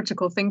paragraph,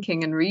 critical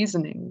thinking and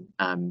reasoning.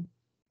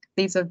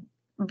 These are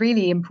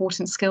really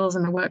important skills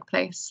in the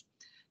workplace.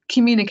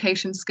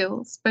 Communication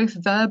skills, both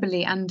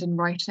verbally and in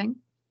writing.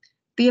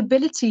 The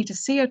ability to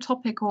see a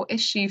topic or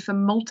issue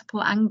from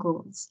multiple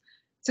angles.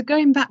 So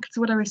going back to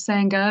what I was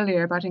saying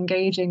earlier about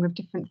engaging with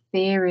different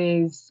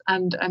theories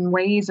and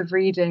ways of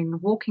reading,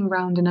 walking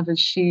around in others'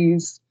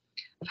 shoes,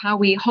 of how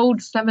we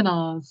hold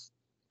seminars.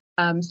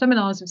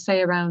 Seminars with,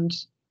 say, around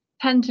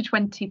 10 to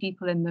 20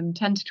 people in them,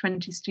 10 to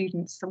 20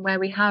 students, and where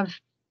we have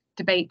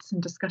debates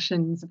and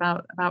discussions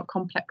about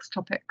complex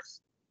topics.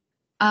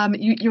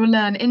 You'll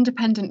learn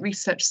independent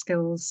research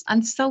skills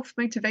and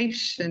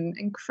self-motivation,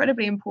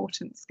 incredibly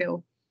important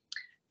skill.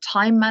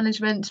 Time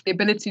management, the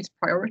ability to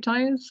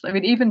prioritize. I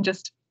mean, even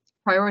just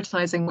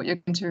prioritizing what you're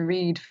going to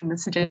read from the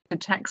suggested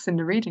text in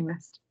the reading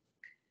list.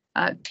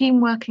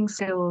 Team working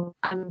skills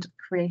and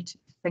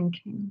creative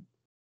thinking.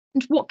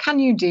 And what can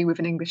you do with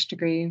an English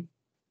degree?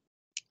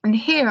 And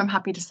here I'm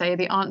happy to say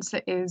the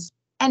answer is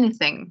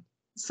anything.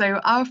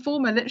 So our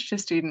former literature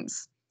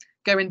students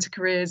go into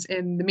careers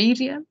in the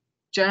media,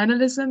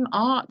 journalism,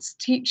 arts,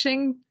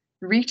 teaching,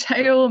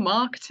 retail,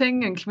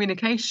 marketing and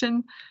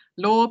communication,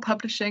 law,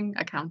 publishing,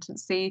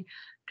 accountancy,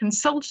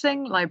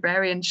 consulting,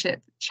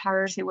 librarianship,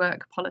 charity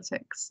work,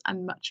 politics,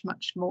 and much,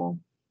 much more.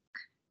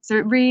 So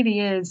it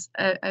really is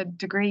a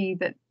degree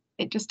that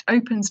it just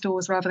opens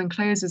doors rather than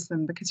closes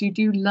them, because you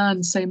do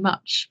learn so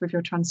much with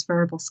your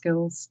transferable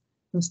skills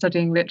from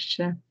studying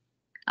literature.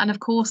 And of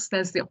course,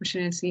 there's the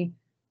opportunity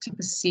to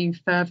pursue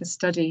further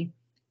study.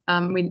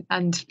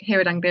 And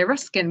here at Anglia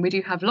Ruskin, we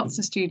do have lots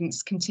of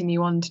students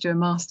continue on to do a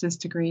master's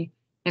degree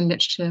in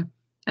literature,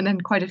 and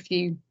then quite a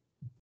few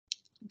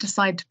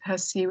decide to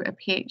pursue a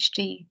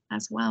PhD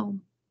as well.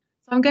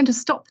 So I'm going to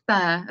stop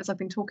there, as I've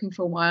been talking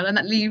for a while, and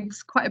that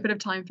leaves quite a bit of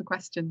time for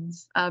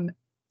questions.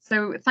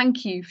 So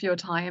thank you for your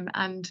time,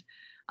 and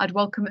I'd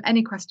welcome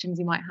any questions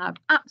you might have,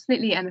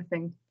 absolutely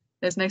anything.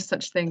 There's no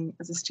such thing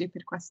as a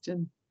stupid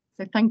question.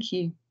 So thank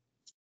you.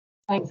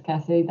 Thanks,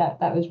 Cassie.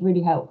 That was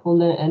really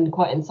helpful and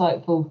quite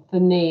insightful for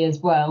me as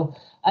well.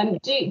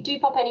 Do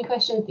pop any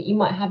questions that you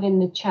might have in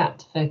the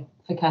chat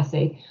for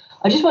Cassie.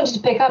 I just wanted to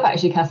pick up,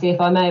 actually, Cassie,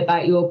 if I may,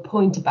 about your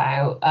point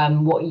about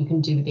what you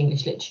can do with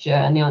English literature,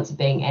 and the answer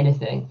being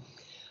anything.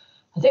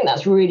 I think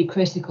that's really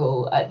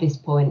critical at this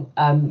point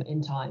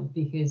in time,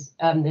 because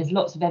there's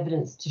lots of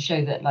evidence to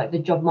show that, like, the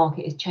job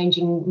market is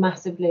changing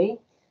massively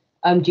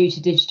due to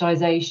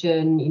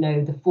digitization, you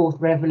know, the fourth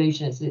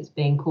revolution, as it's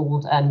being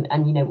called,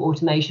 and you know,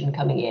 automation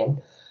coming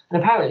in.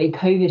 And apparently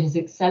COVID has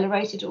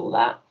accelerated all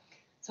that.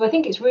 So I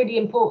think it's really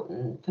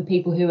important for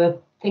people who are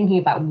thinking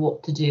about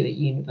what to do at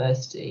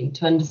university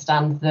to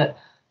understand that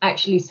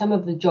actually some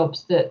of the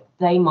jobs that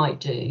they might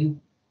do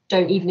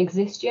don't even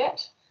exist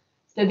yet.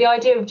 So the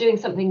idea of doing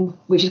something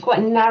which is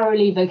quite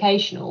narrowly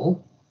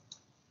vocational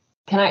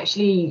can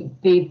actually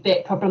be a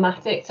bit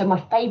problematic. So my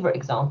favourite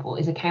example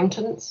is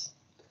accountants.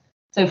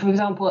 So, for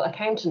example,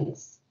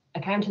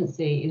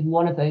 accountancy is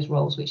one of those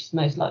roles which is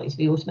most likely to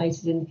be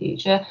automated in the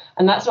future.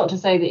 And that's not to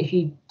say that if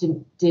you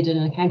did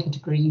an accounting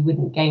degree, you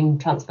wouldn't gain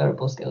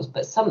transferable skills,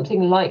 but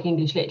something like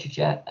English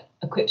literature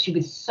equips you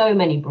with so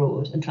many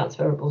broad and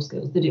transferable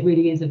skills that it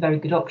really is a very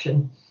good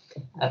option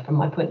from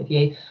my point of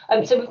view.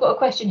 So we've got a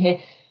question here.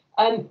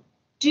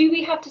 Do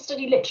we have to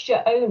study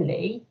literature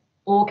only,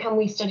 or can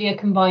we study a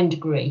combined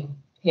degree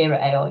here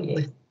at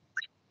ARU?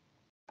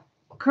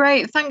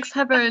 Great, thanks,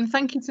 Heather, and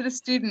thank you to the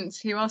students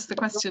who asked the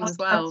question as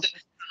well.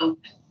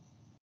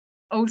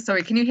 Oh,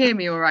 sorry, can you hear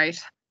me all right?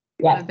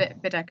 Yeah. A bit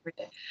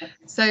echoey.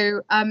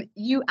 So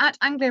you at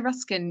Anglia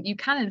Ruskin, you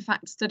can in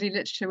fact study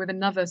literature with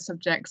another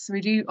subject. So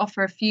we do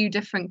offer a few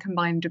different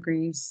combined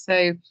degrees.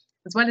 So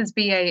as well as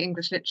BA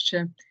English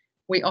Literature,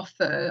 we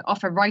offer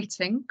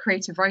writing,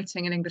 creative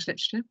writing and English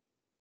literature,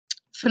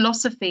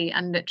 philosophy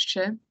and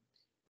literature,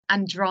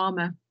 and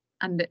drama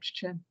and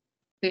literature.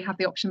 So you have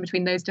the option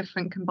between those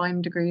different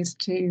combined degrees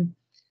too.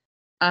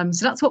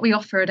 So that's what we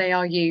offer at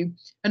ARU.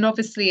 And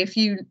obviously, if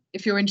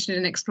you're interested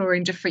in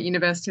exploring different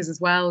universities as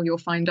well, you'll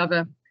find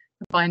other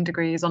combined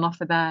degrees on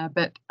offer there.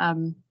 But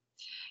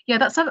yeah,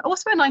 that's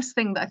also a nice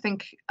thing that I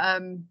think,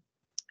 and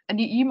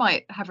you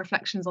might have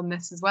reflections on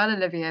this as well,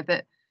 Olivia,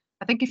 that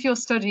I think if you're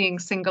studying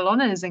single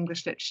honours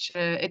English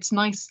literature, it's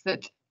nice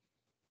that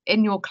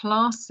in your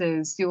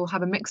classes, you'll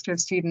have a mixture of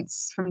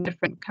students from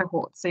different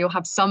cohorts. So you'll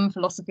have some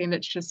philosophy and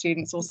literature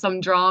students, or some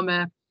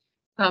drama,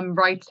 some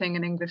writing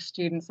and English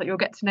students, that you'll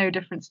get to know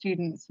different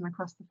students from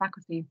across the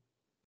faculty.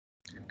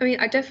 I mean,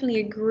 I definitely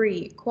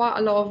agree. Quite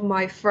a lot of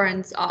my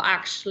friends are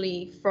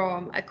actually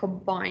from a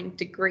combined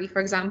degree.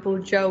 For example,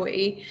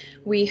 Joey,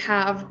 we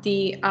have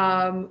the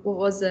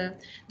the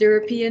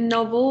European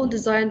novel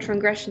Desire and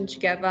Transgression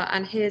together,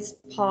 and he's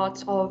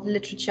part of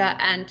literature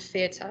and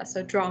theatre,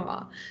 so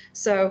drama.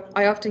 So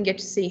I often get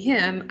to see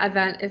him, and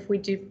then if we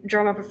do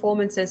drama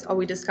performances or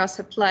we discuss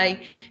a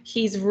play,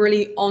 he's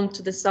really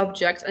onto the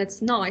subject, and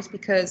it's nice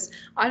because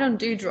I don't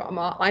do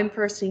drama. I'm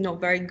personally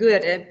not very good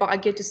at it, but I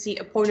get to see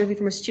a point of view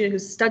from a student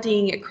student who's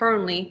studying it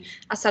currently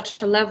at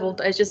such a level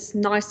that it's just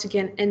nice to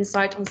get an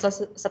insight on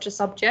such a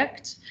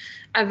subject.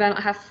 And then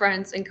I have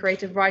friends in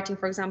creative writing,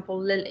 for example,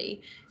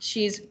 Lily.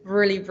 She's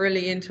really,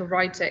 really into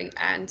writing.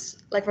 And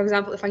like, for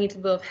example, if I need a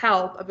bit of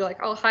help, I'll be like,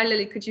 oh, hi,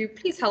 Lily, could you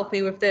please help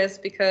me with this?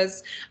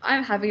 Because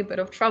I'm having a bit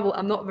of trouble.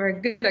 I'm not very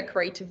good at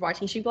creative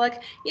writing. She'd be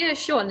like, yeah,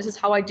 sure. And this is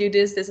how I do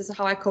this. This is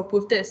how I cope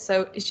with this.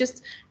 So it's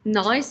just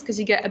nice because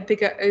you get a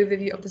bigger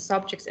overview of the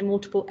subjects in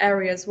multiple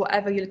areas.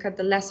 Whatever you look at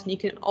the lesson, you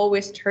can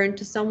always turn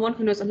to someone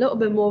who knows a little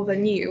bit more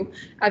than you,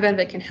 and then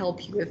they can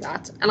help you with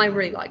that. And I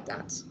really like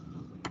that.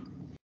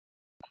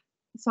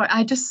 Sorry,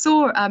 I just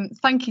saw,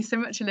 thank you so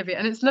much, Olivia.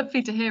 And it's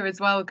lovely to hear as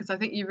well, because I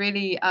think you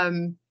really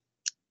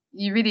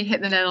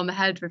hit the nail on the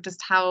head with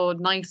just how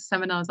nice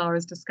seminars are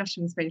as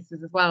discussion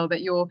spaces as well,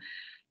 that you're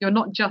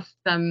not just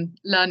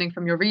learning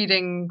from your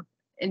reading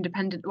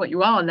independent, what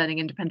you are learning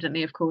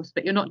independently, of course,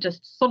 but you're not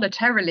just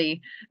solitarily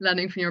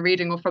learning from your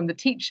reading or from the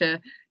teacher,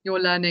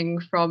 you're learning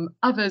from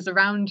others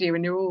around you,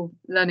 and you're all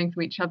learning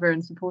from each other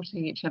and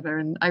supporting each other.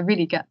 And I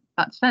really get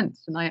that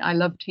sense, and I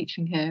love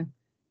teaching here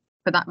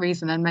for that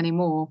reason and many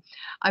more.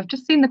 I've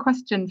just seen the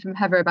question from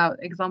Heather about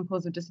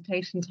examples of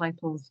dissertation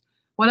titles.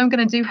 What I'm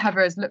going to do, Heather,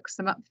 is look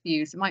some up for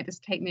you, so it might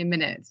just take me a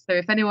minute. So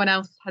if anyone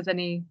else has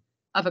any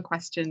other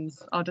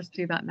questions, I'll just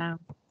do that now.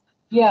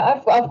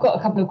 Yeah, I've got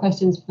a couple of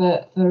questions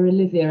for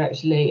Olivia,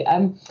 actually.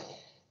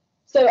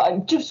 So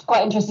I'm just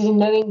quite interested in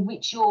knowing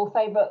which your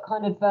favourite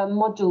kind of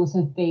modules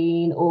have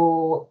been,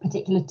 or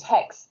particular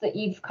texts that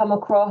you've come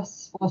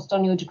across whilst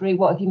on your degree.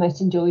 What have you most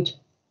enjoyed?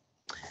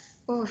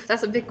 Oh,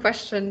 that's a big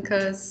question,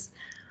 because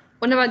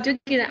whenever I do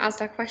get asked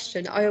that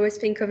question, I always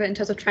think of it in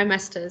terms of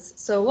trimesters.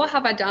 So what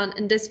have I done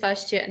in this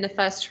first year in the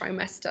first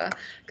trimester?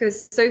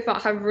 Because so far I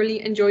have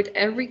really enjoyed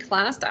every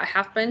class that I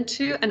have been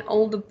to, and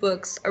all the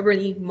books are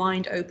really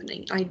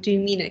mind-opening. I do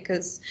mean it,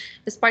 because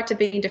despite it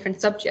being different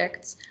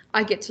subjects,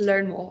 I get to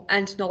learn more,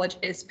 and knowledge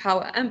is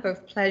power and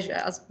both pleasure,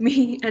 as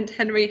me and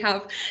Henry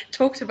have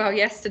talked about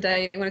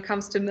yesterday when it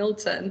comes to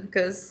Milton,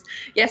 because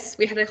yes,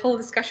 we had a whole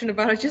discussion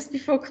about it just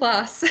before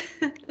class.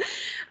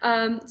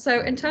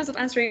 So in terms of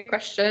answering your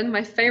question,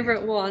 my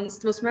favorite ones,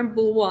 the most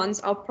memorable ones,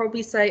 I'll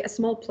probably say A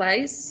Small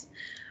Place.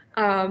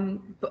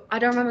 But I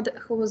don't remember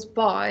who it was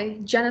by,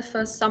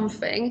 Jennifer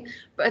something,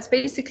 but it's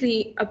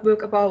basically a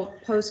book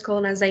about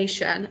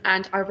post-colonization,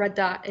 and I read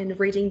that in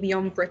Reading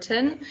Beyond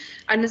Britain,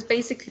 and it's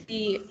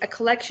basically a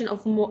collection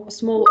of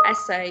small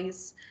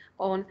essays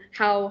on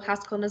how has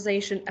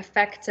colonization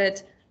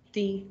affected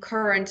the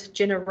current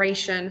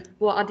generation,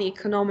 what are the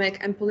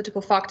economic and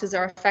political factors that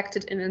are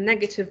affected in a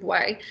negative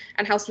way,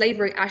 and how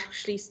slavery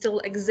actually still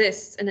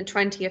exists in the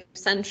 20th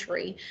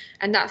century.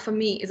 And that for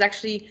me is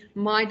actually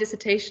my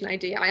dissertation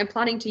idea. I am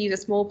planning to use A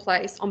Small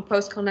Place on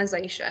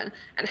post-colonization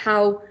and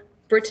how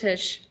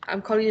British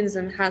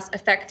colonialism has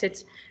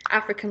affected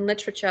African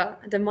literature,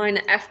 the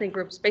minor ethnic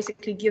groups,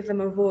 basically give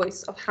them a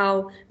voice of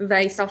how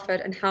they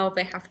suffered and how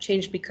they have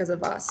changed because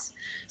of us.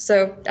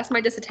 So that's my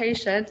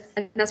dissertation,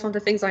 and that's one of the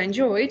things I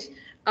enjoyed.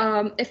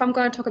 If I'm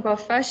going to talk about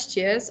first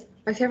years,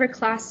 my favorite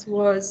class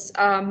was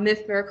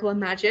Myth, Miracle and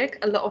Magic.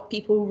 A lot of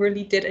people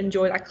really did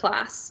enjoy that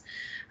class.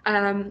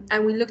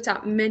 And we looked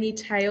at many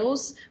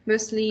tales.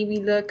 Mostly we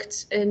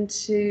looked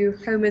into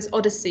Homer's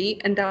Odyssey,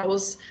 and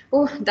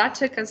that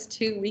took us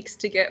 2 weeks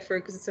to get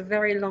through because it's a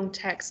very long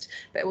text,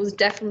 but it was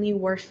definitely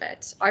worth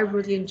it. I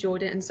really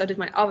enjoyed it, and so did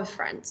my other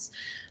friends.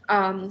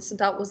 So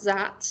that was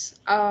that.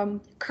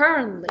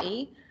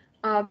 Currently,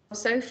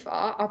 so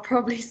far, I'll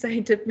probably say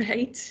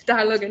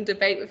dialogue and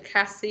debate with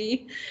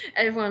Cassie.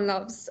 Everyone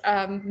loves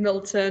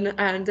Milton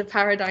and the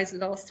Paradise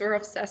Lost. We're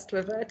obsessed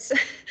with it.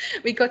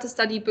 We got to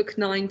study book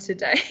 9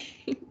 today.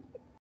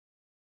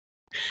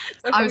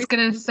 So I was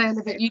going to say,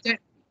 Olivia,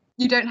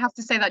 you don't have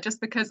to say that just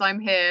because I'm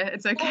here.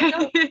 It's okay.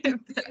 No,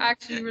 I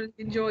actually really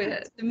enjoy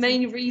it. The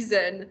main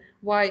reason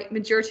why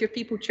majority of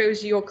people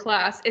chose your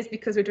class is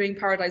because we're doing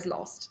Paradise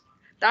Lost.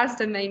 That's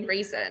the main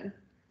reason,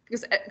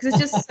 because it's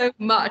just so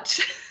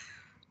much.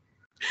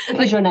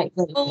 Like, your next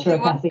lecturer,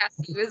 Cassie.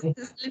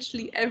 It's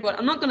literally everyone.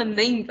 I'm not going to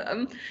name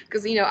them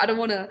because I don't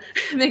want to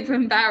make them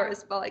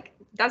embarrassed, but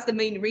that's the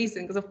main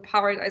reason, because of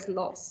Paradise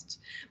Lost.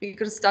 We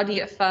could study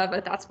it further.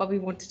 That's why we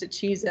wanted to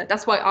choose it.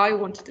 That's why I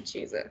wanted to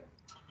choose it.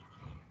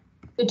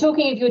 So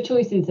talking of your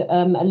choices,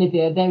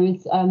 Olivia,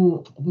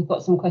 we've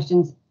got some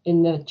questions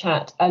in the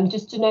chat.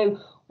 Just to know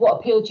what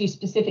appealed to you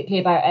specifically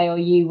about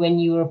ARU when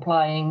you were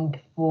applying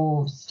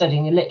for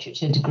studying a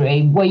literature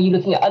degree. Were you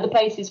looking at other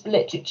places for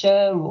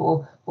literature,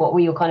 or what were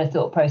your kind of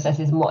thought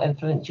processes, and what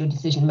influenced your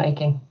decision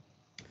making?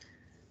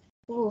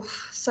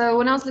 So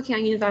when I was looking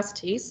at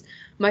universities,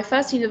 my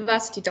first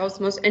university that I was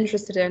most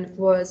interested in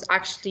was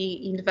actually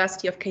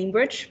University of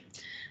Cambridge.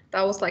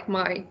 That was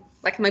my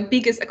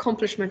biggest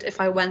accomplishment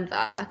if I went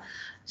there.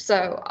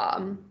 So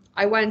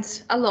I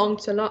went along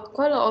to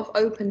quite a lot of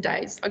open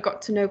days. I got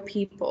to know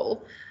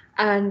people.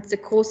 And the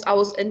course I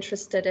was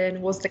interested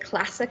in was the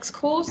classics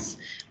course.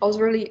 I was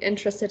really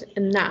interested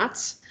in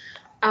that.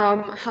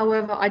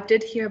 However, I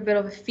did hear a bit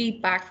of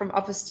feedback from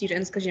other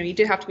students, because you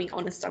do have to be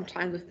honest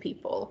sometimes with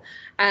people,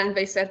 and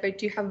they said they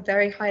do have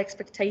very high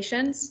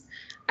expectations.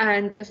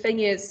 And the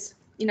thing is,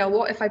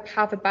 what if I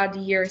have a bad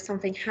year,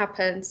 something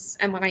happens,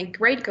 and my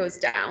grade goes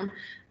down?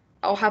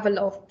 I'll have a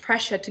lot of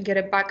pressure to get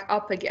it back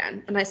up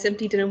again. And I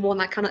simply didn't want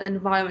that kind of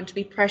environment to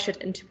be pressured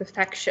into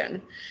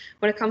perfection.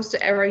 When it comes to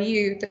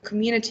ROU, the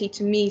community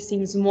to me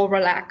seems more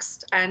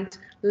relaxed and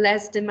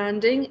less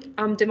demanding.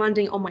 I'm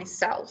demanding on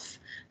myself,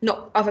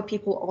 not other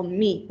people on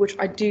me, which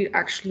I do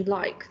actually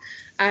like.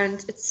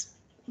 And it's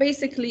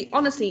basically,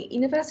 honestly,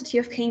 University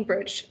of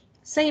Cambridge,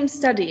 same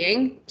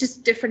studying,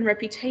 just different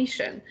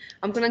reputation.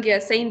 I'm going to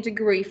get a same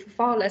degree for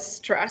far less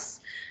stress.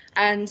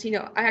 And,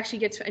 I actually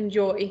get to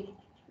enjoy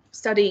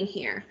studying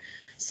here.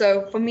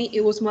 So for me, it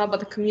was more about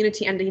the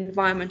community and the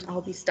environment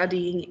I'll be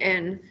studying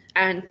in.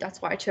 And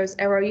that's why I chose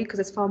ROU, because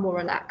it's far more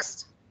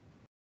relaxed.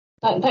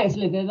 Thanks,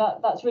 Olivia.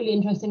 That's really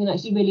interesting and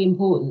actually really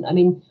important. I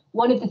mean,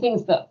 one of the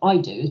things that I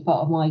do as part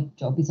of my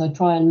job is I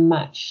try and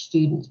match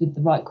students with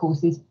the right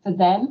courses for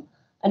them.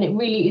 And it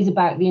really is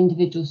about the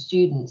individual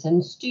students.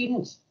 And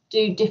students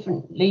do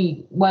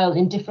differently well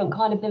in different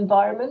kind of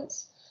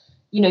environments.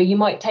 You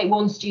might take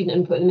one student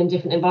and put them in a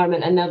different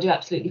environment and they'll do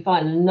absolutely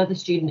fine. And another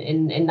student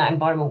in that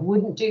environment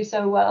wouldn't do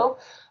so well.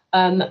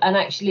 And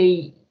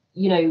actually,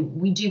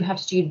 we do have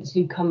students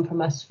who come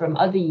from us from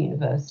other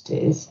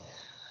universities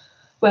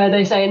where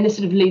they say, and this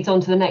sort of leads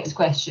on to the next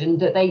question,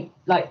 that they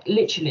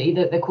literally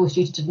that their course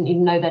tutor didn't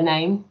even know their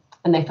name,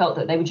 and they felt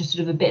that they were just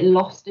sort of a bit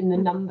lost in the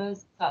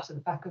numbers. That's at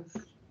the back of,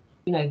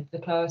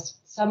 the class.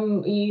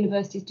 Some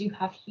universities do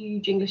have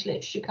huge English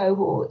literature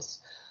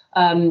cohorts.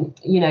 And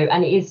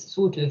it is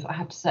sort of, I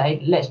have to say,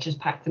 let's just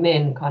pack them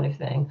in kind of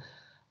thing.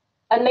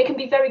 And they can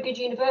be very good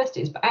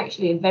universities, but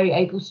actually a very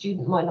able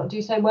student might not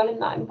do so well in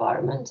that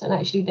environment. And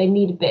actually they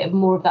need a bit of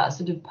more of that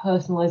sort of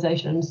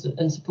personalisation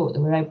and support that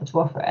we're able to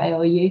offer at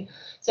ARU.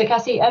 So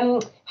Cassie,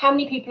 how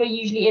many people are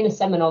usually in a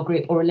seminar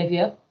group, or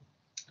Olivia?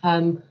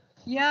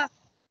 Yeah.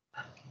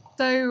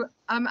 So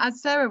as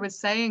Sarah was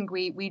saying,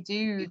 we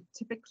do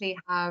typically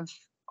have,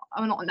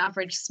 not on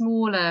average,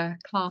 smaller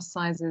class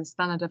sizes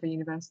than at other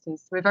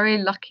universities. We're very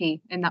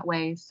lucky in that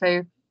way.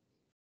 So,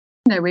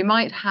 we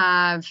might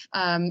have,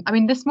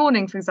 this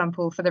morning, for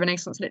example, for the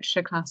Renaissance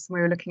Literature class, we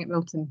were looking at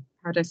Milton,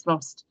 Paradise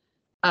Lost.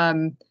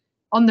 On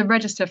the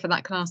register for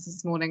that class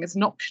this morning, it's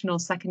an optional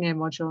second year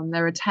module, and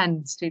there are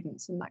 10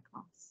 students in that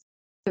class.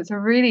 So it's a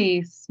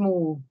really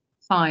small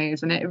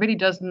size, and it really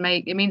does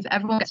it means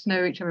everyone gets to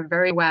know each other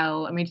very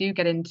well. And we do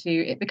get into,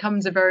 it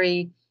becomes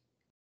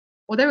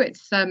although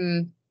it's a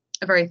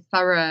very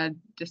thorough,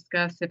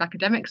 discursive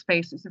academic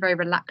space, it's a very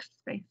relaxed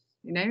space.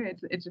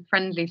 It's a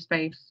friendly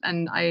space,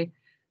 and I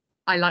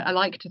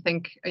like to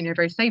think, a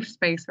very safe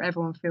space where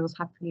everyone feels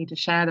happy to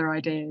share their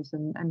ideas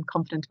and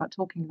confident about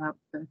talking about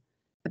the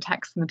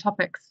text and the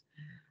topics.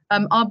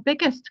 Our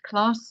biggest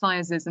class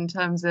sizes in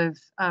terms of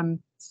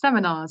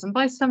seminars, and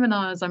by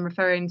seminars I'm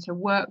referring to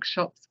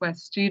workshops where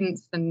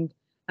students and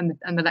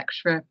the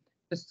lecturer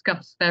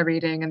discuss their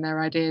reading and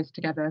their ideas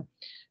together.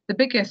 The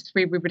biggest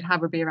we would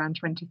have would be around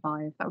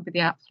 25. That would be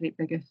the absolute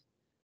biggest.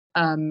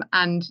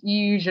 And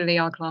usually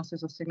our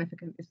classes are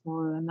significantly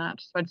smaller than that.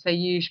 So I'd say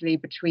usually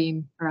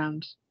between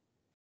around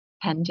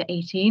 10 to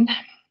 18,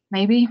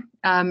 maybe.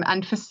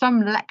 And for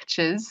some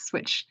lectures,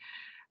 which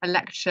a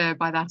lecture,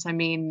 by that I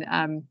mean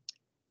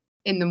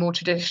in the more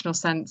traditional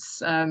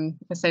sense, I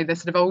say the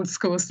sort of old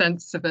school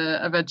sense of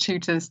a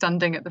tutor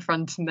standing at the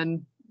front and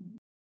then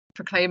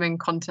proclaiming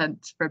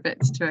content for a bit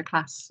to a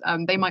class,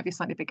 they might be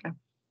slightly bigger.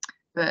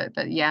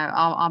 But yeah,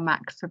 our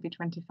max would be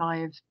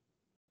 25.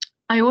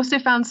 I also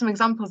found some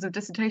examples of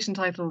dissertation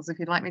titles, if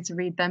you'd like me to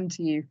read them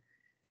to you.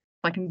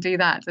 I can do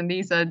that. And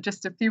these are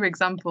just a few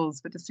examples,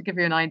 but just to give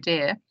you an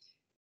idea.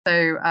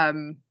 So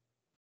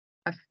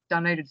I've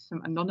downloaded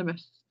some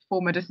anonymous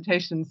former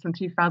dissertations from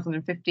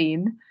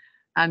 2015.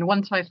 And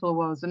one title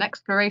was An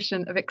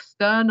Exploration of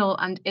External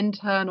and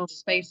Internal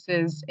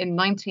Spaces in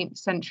 19th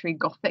Century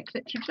Gothic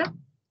Literature.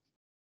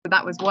 So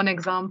that was one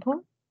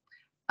example.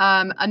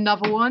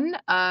 Another one,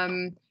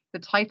 the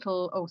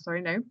title,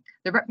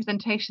 The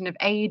Representation of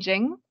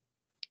Aging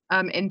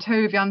in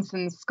Tove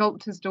Jansson's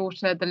Sculptor's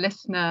Daughter, The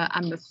Listener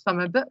and the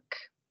Summer Book.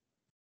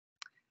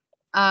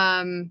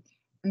 And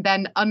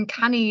then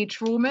Uncanny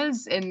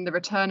Traumas in The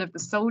Return of the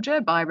Soldier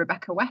by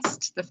Rebecca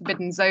West, The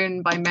Forbidden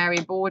Zone by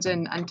Mary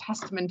Borden, and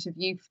Testament of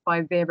Youth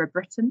by Vera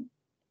Britton.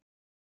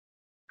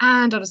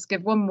 And I'll just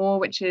give one more,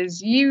 which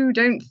is You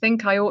Don't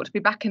Think I Ought to Be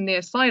Back in the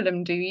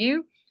Asylum, Do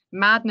You?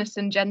 Madness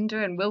and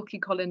Gender, and Wilkie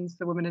Collins,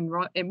 The Woman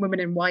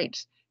in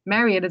White,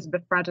 Mary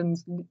Elizabeth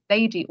Braddon's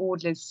Lady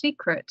Audley's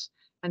Secret,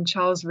 and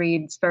Charles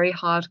Reade's Very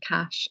Hard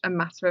Cash, A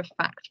Matter of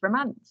Fact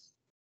Romance.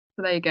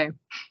 So there you go.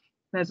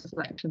 There's a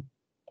selection.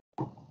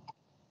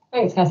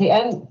 Thanks, Cassie.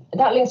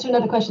 That links to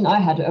another question I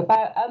had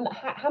about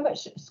how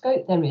much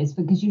scope there is,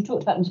 because you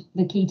talked about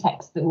the key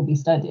texts that will be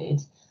studied.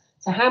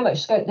 So how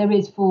much scope there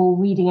is for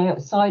reading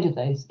outside of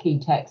those key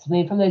texts? I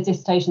mean, from those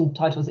dissertation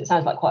titles, it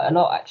sounds like quite a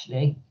lot,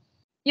 actually.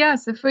 Yeah,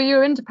 so for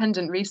your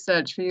independent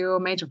research, for your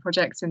major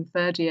projects in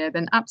third year,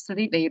 then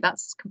absolutely,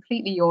 that's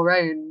completely your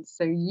own.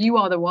 So you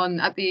are the one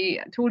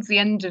towards the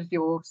end of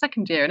your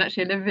second year, and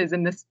actually Olivia's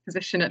in this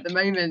position at the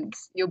moment.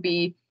 You'll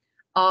be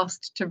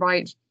asked to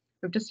write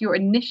with just your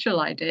initial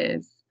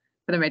ideas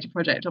for the major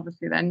project.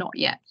 Obviously, they're not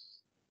yet.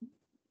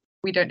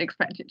 We don't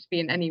expect it to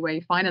be in any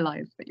way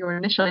finalized, but your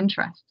initial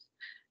interests.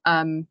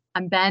 And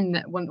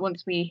then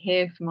once we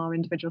hear from our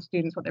individual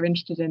students what they're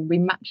interested in, we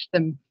match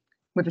them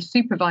with a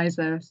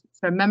supervisor,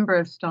 so a member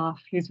of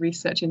staff whose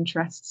research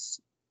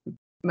interests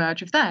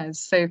merge with theirs.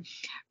 So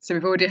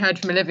we've already heard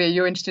from Olivia,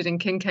 you're interested in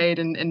Kincaid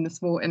and in a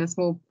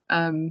small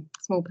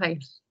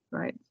place,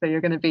 right? So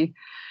you're going to be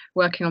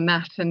working on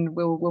that, and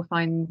we'll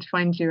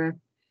find you a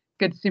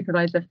good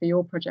supervisor for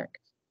your project.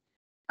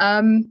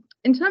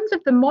 In terms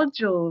of the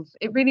modules,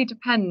 it really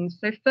depends.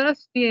 So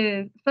first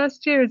year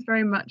is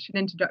very much an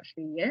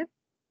introductory year,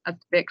 as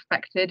to be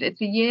expected.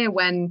 It's a year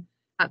when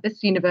at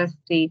this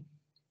university,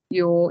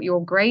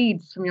 your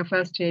grades from your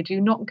first year do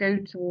not go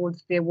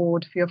towards the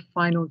award for your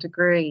final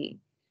degree.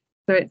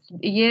 So it's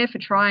a year for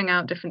trying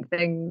out different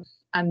things,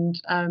 and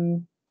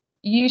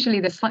usually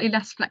there's slightly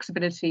less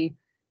flexibility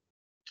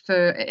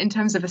in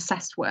terms of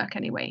assessed work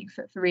anyway,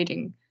 for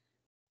reading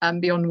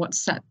beyond what's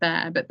set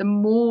there. But the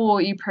more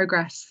you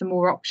progress, the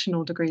more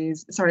optional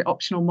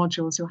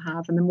modules you'll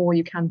have, and the more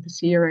you can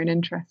pursue your own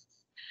interests.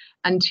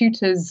 And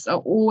tutors are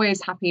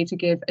always happy to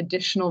give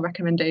additional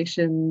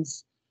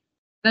recommendations.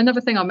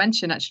 Another thing I'll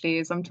mention actually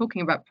is I'm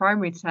talking about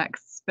primary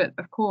texts, but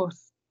of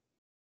course,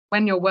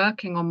 when you're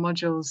working on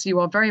modules,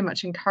 you are very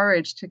much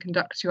encouraged to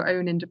conduct your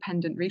own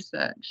independent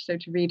research. So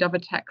to read other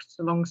texts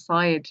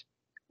alongside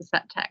the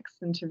set text,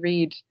 and to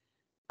read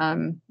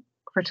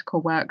critical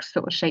works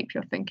that will shape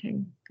your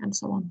thinking, and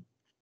so on.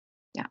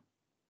 Yeah.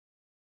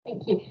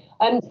 Thank you.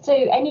 So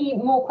any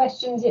more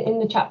questions in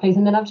the chat, please?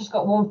 And then I've just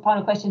got one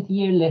final question for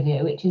you,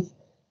 Olivia, which is,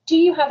 do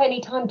you have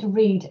any time to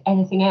read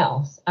anything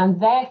else?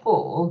 And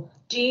therefore,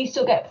 do you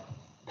still get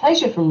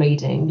pleasure from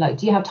reading? Like,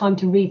 do you have time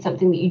to read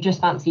something that you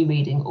just fancy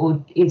reading,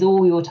 or is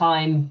all your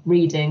time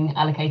reading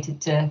allocated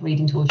to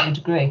reading towards your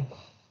degree?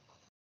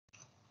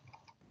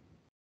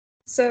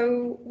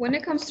 So when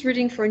it comes to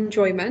reading for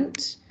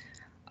enjoyment,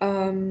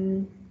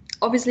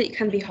 obviously it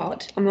can be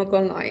hard, I'm not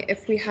gonna lie.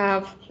 If we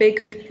have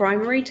big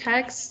primary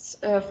texts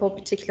for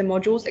particular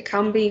modules, it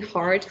can be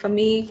hard for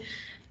me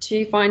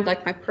to find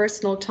like my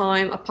personal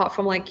time, apart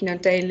from like,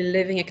 daily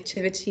living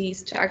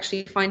activities, to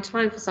actually find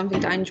time for something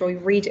that I enjoy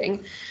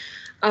reading.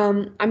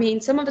 I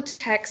mean, some of the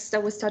texts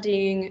that we're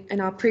studying in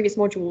our previous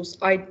modules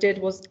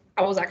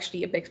I was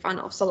actually a big fan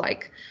of. So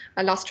like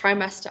last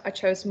trimester, I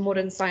chose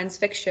modern science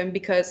fiction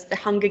because the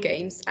Hunger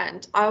Games,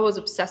 and I was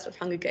obsessed with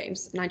Hunger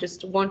Games, and I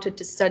just wanted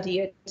to study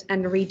it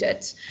and read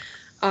it.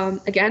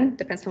 Again,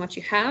 depends how much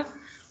you have,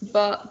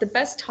 but the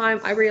best time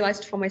I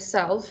realized for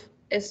myself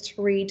is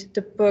to read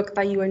the book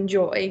that you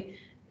enjoy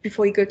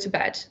before you go to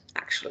bed,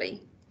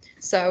 actually.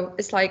 So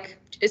it's like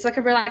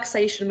a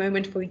relaxation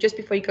moment for you just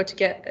before you go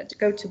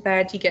to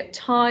bed. You get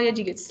tired,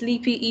 you get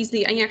sleepy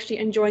easily, and you're actually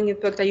enjoying a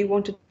book that you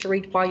wanted to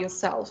read by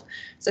yourself.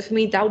 So for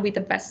me, that would be the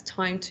best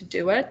time to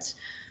do it.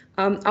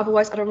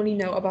 Otherwise, I don't really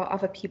know about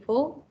other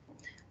people,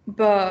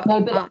 but no,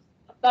 but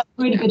that's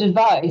really good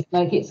advice.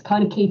 Like, it's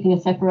kind of keeping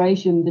a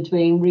separation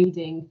between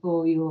reading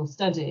for your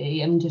study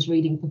and just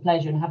reading for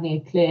pleasure, and having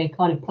a clear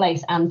kind of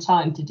place and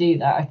time to do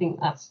that. I think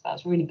that's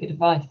really good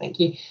advice. Thank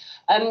you.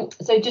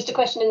 So just a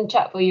question in the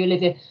chat for you,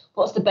 Olivia.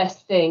 What's the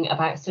best thing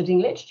about studying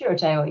literature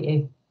at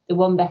ARU? The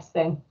one best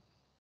thing?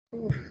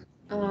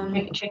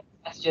 Tricky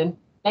question.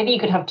 Maybe you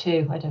could have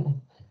two, I don't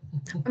know.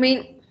 I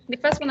mean, the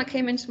first one that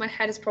came into my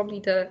head is probably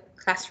the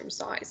classroom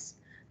size.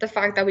 The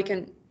fact that we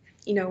can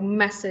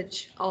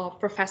message our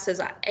professors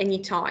at any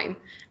time,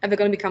 and they're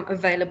going to become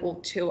available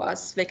to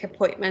us, make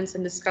appointments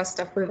and discuss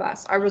stuff with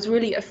us. I was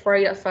really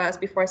afraid at first,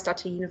 before I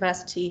started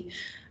university,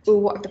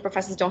 what if the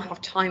professors don't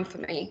have time for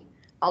me?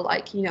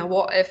 Like,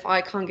 what if I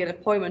can't get an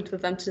appointment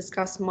with them to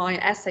discuss my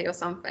essay or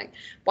something?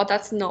 But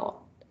that's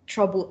not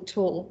trouble at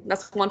all.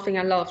 That's one thing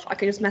I love. I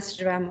can just message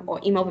them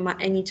or email them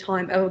at any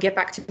time. They will get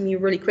back to me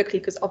really quickly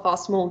because of our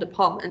small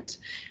department.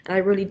 And I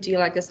really do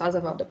like the size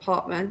of our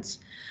department.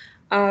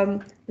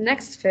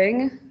 Next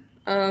thing,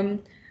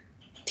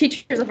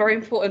 teachers are very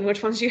important.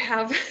 Which ones you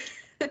have?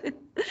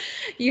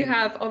 You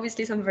have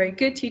obviously some very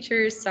good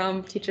teachers,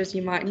 some teachers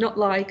you might not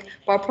like,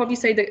 but I'll probably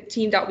say the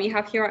team that we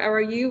have here at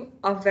ROU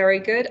are very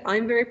good.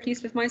 I'm very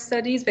pleased with my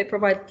studies. They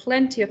provide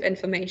plenty of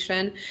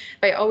information.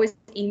 They always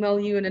email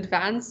you in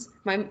advance.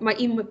 My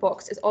email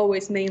box is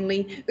always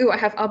mainly, I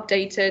have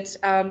updated,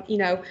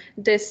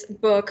 this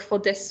book for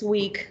this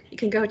week. You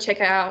can go check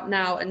it out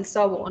now, and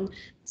so on.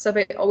 So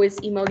they always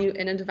email you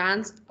in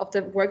advance of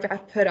the work that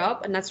I've put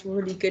up, and that's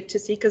really good to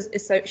see, because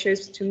it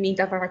shows to me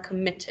that they're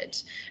committed,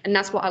 and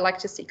that's what I like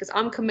to see, because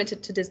I'm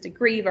committed to this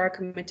degree, they're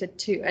committed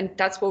too, and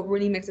that's what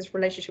really makes this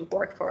relationship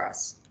work for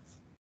us.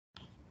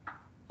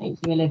 Thank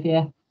you,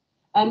 Olivia.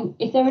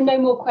 If there are no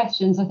more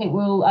questions, I think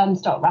we'll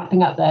start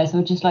wrapping up there. So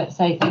I'd just like to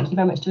say thank you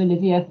very much to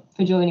Olivia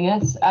for joining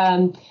us.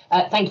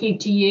 Thank you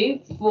to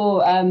you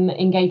for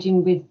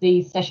engaging with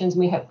these sessions, and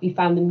we hope you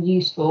found them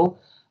useful.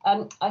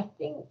 I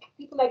think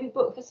people may be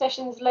booked for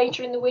sessions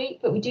later in the week,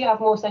 but we do have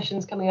more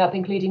sessions coming up,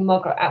 including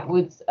Margaret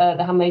Atwood's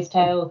The Handmaid's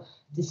Tale,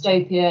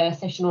 Dystopia,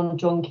 session on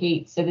John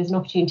Keats. So there's an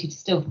opportunity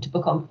to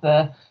book on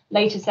for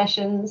later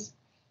sessions.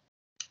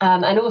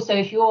 And also,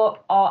 if you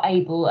are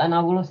able, and I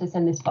will also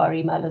send this via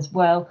email as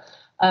well,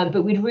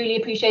 but we'd really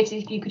appreciate it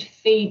if you could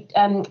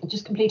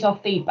just complete our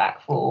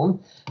feedback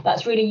form.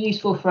 That's really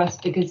useful for us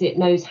because it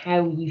knows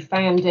how you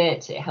found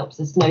it. It helps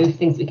us know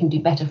things we can do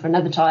better for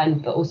another time,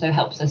 but also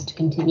helps us to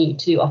continue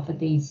to offer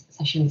these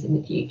sessions in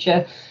the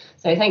future.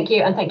 So thank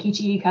you, and thank you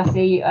to you,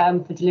 Cassie,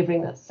 for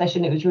delivering that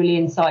session. It was really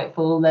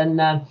insightful,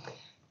 and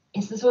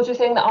it's the sort of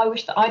thing that I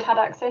wish that I'd had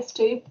access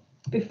to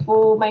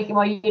before making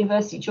my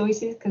university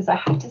choices, because I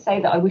have to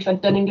say that I wish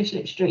I'd done English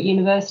literature at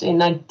university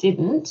and I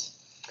didn't.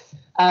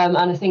 And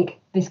I think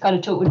this kind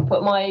of talk would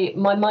put my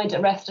mind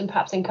at rest and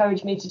perhaps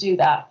encourage me to do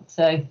that.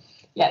 So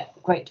yeah,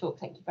 great talk.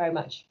 Thank you very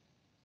much.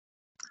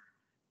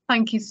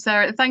 Thank you,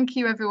 Sarah. Thank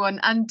you, everyone.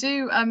 And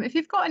do, if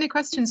you've got any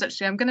questions,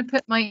 actually, I'm going to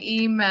put my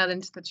email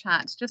into the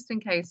chat just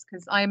in case,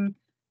 because I'm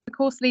the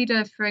course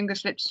leader for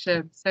English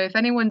literature. So if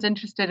anyone's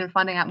interested in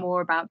finding out more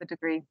about the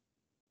degree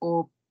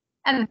or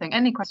anything,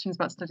 any questions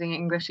about studying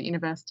English at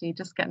university,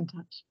 just get in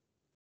touch.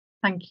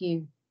 Thank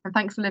you. And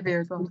thanks,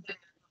 Olivia, as well.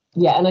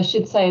 Yeah, and I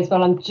should say as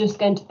well, I'm just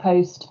going to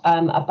post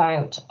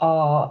about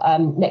our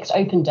next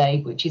open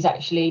day, which is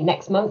actually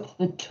next month,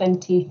 the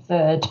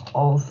 23rd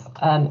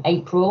of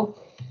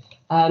April.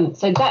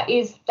 So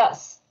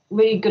that's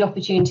really good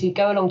opportunity to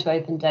go along to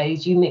open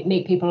days. You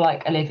meet people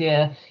like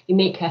Olivia, you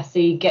meet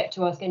Cassie, get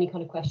to ask any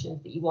kind of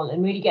questions that you want,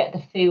 and really get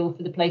the feel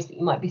for the place that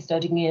you might be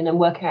studying in and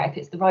work out if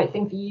it's the right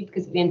thing for you,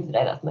 because at the end of the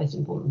day, that's the most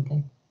important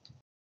thing.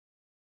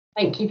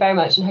 Thank you very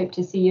much, and hope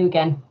to see you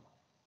again.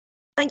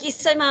 Thank you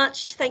so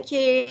much. Thank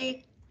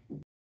you.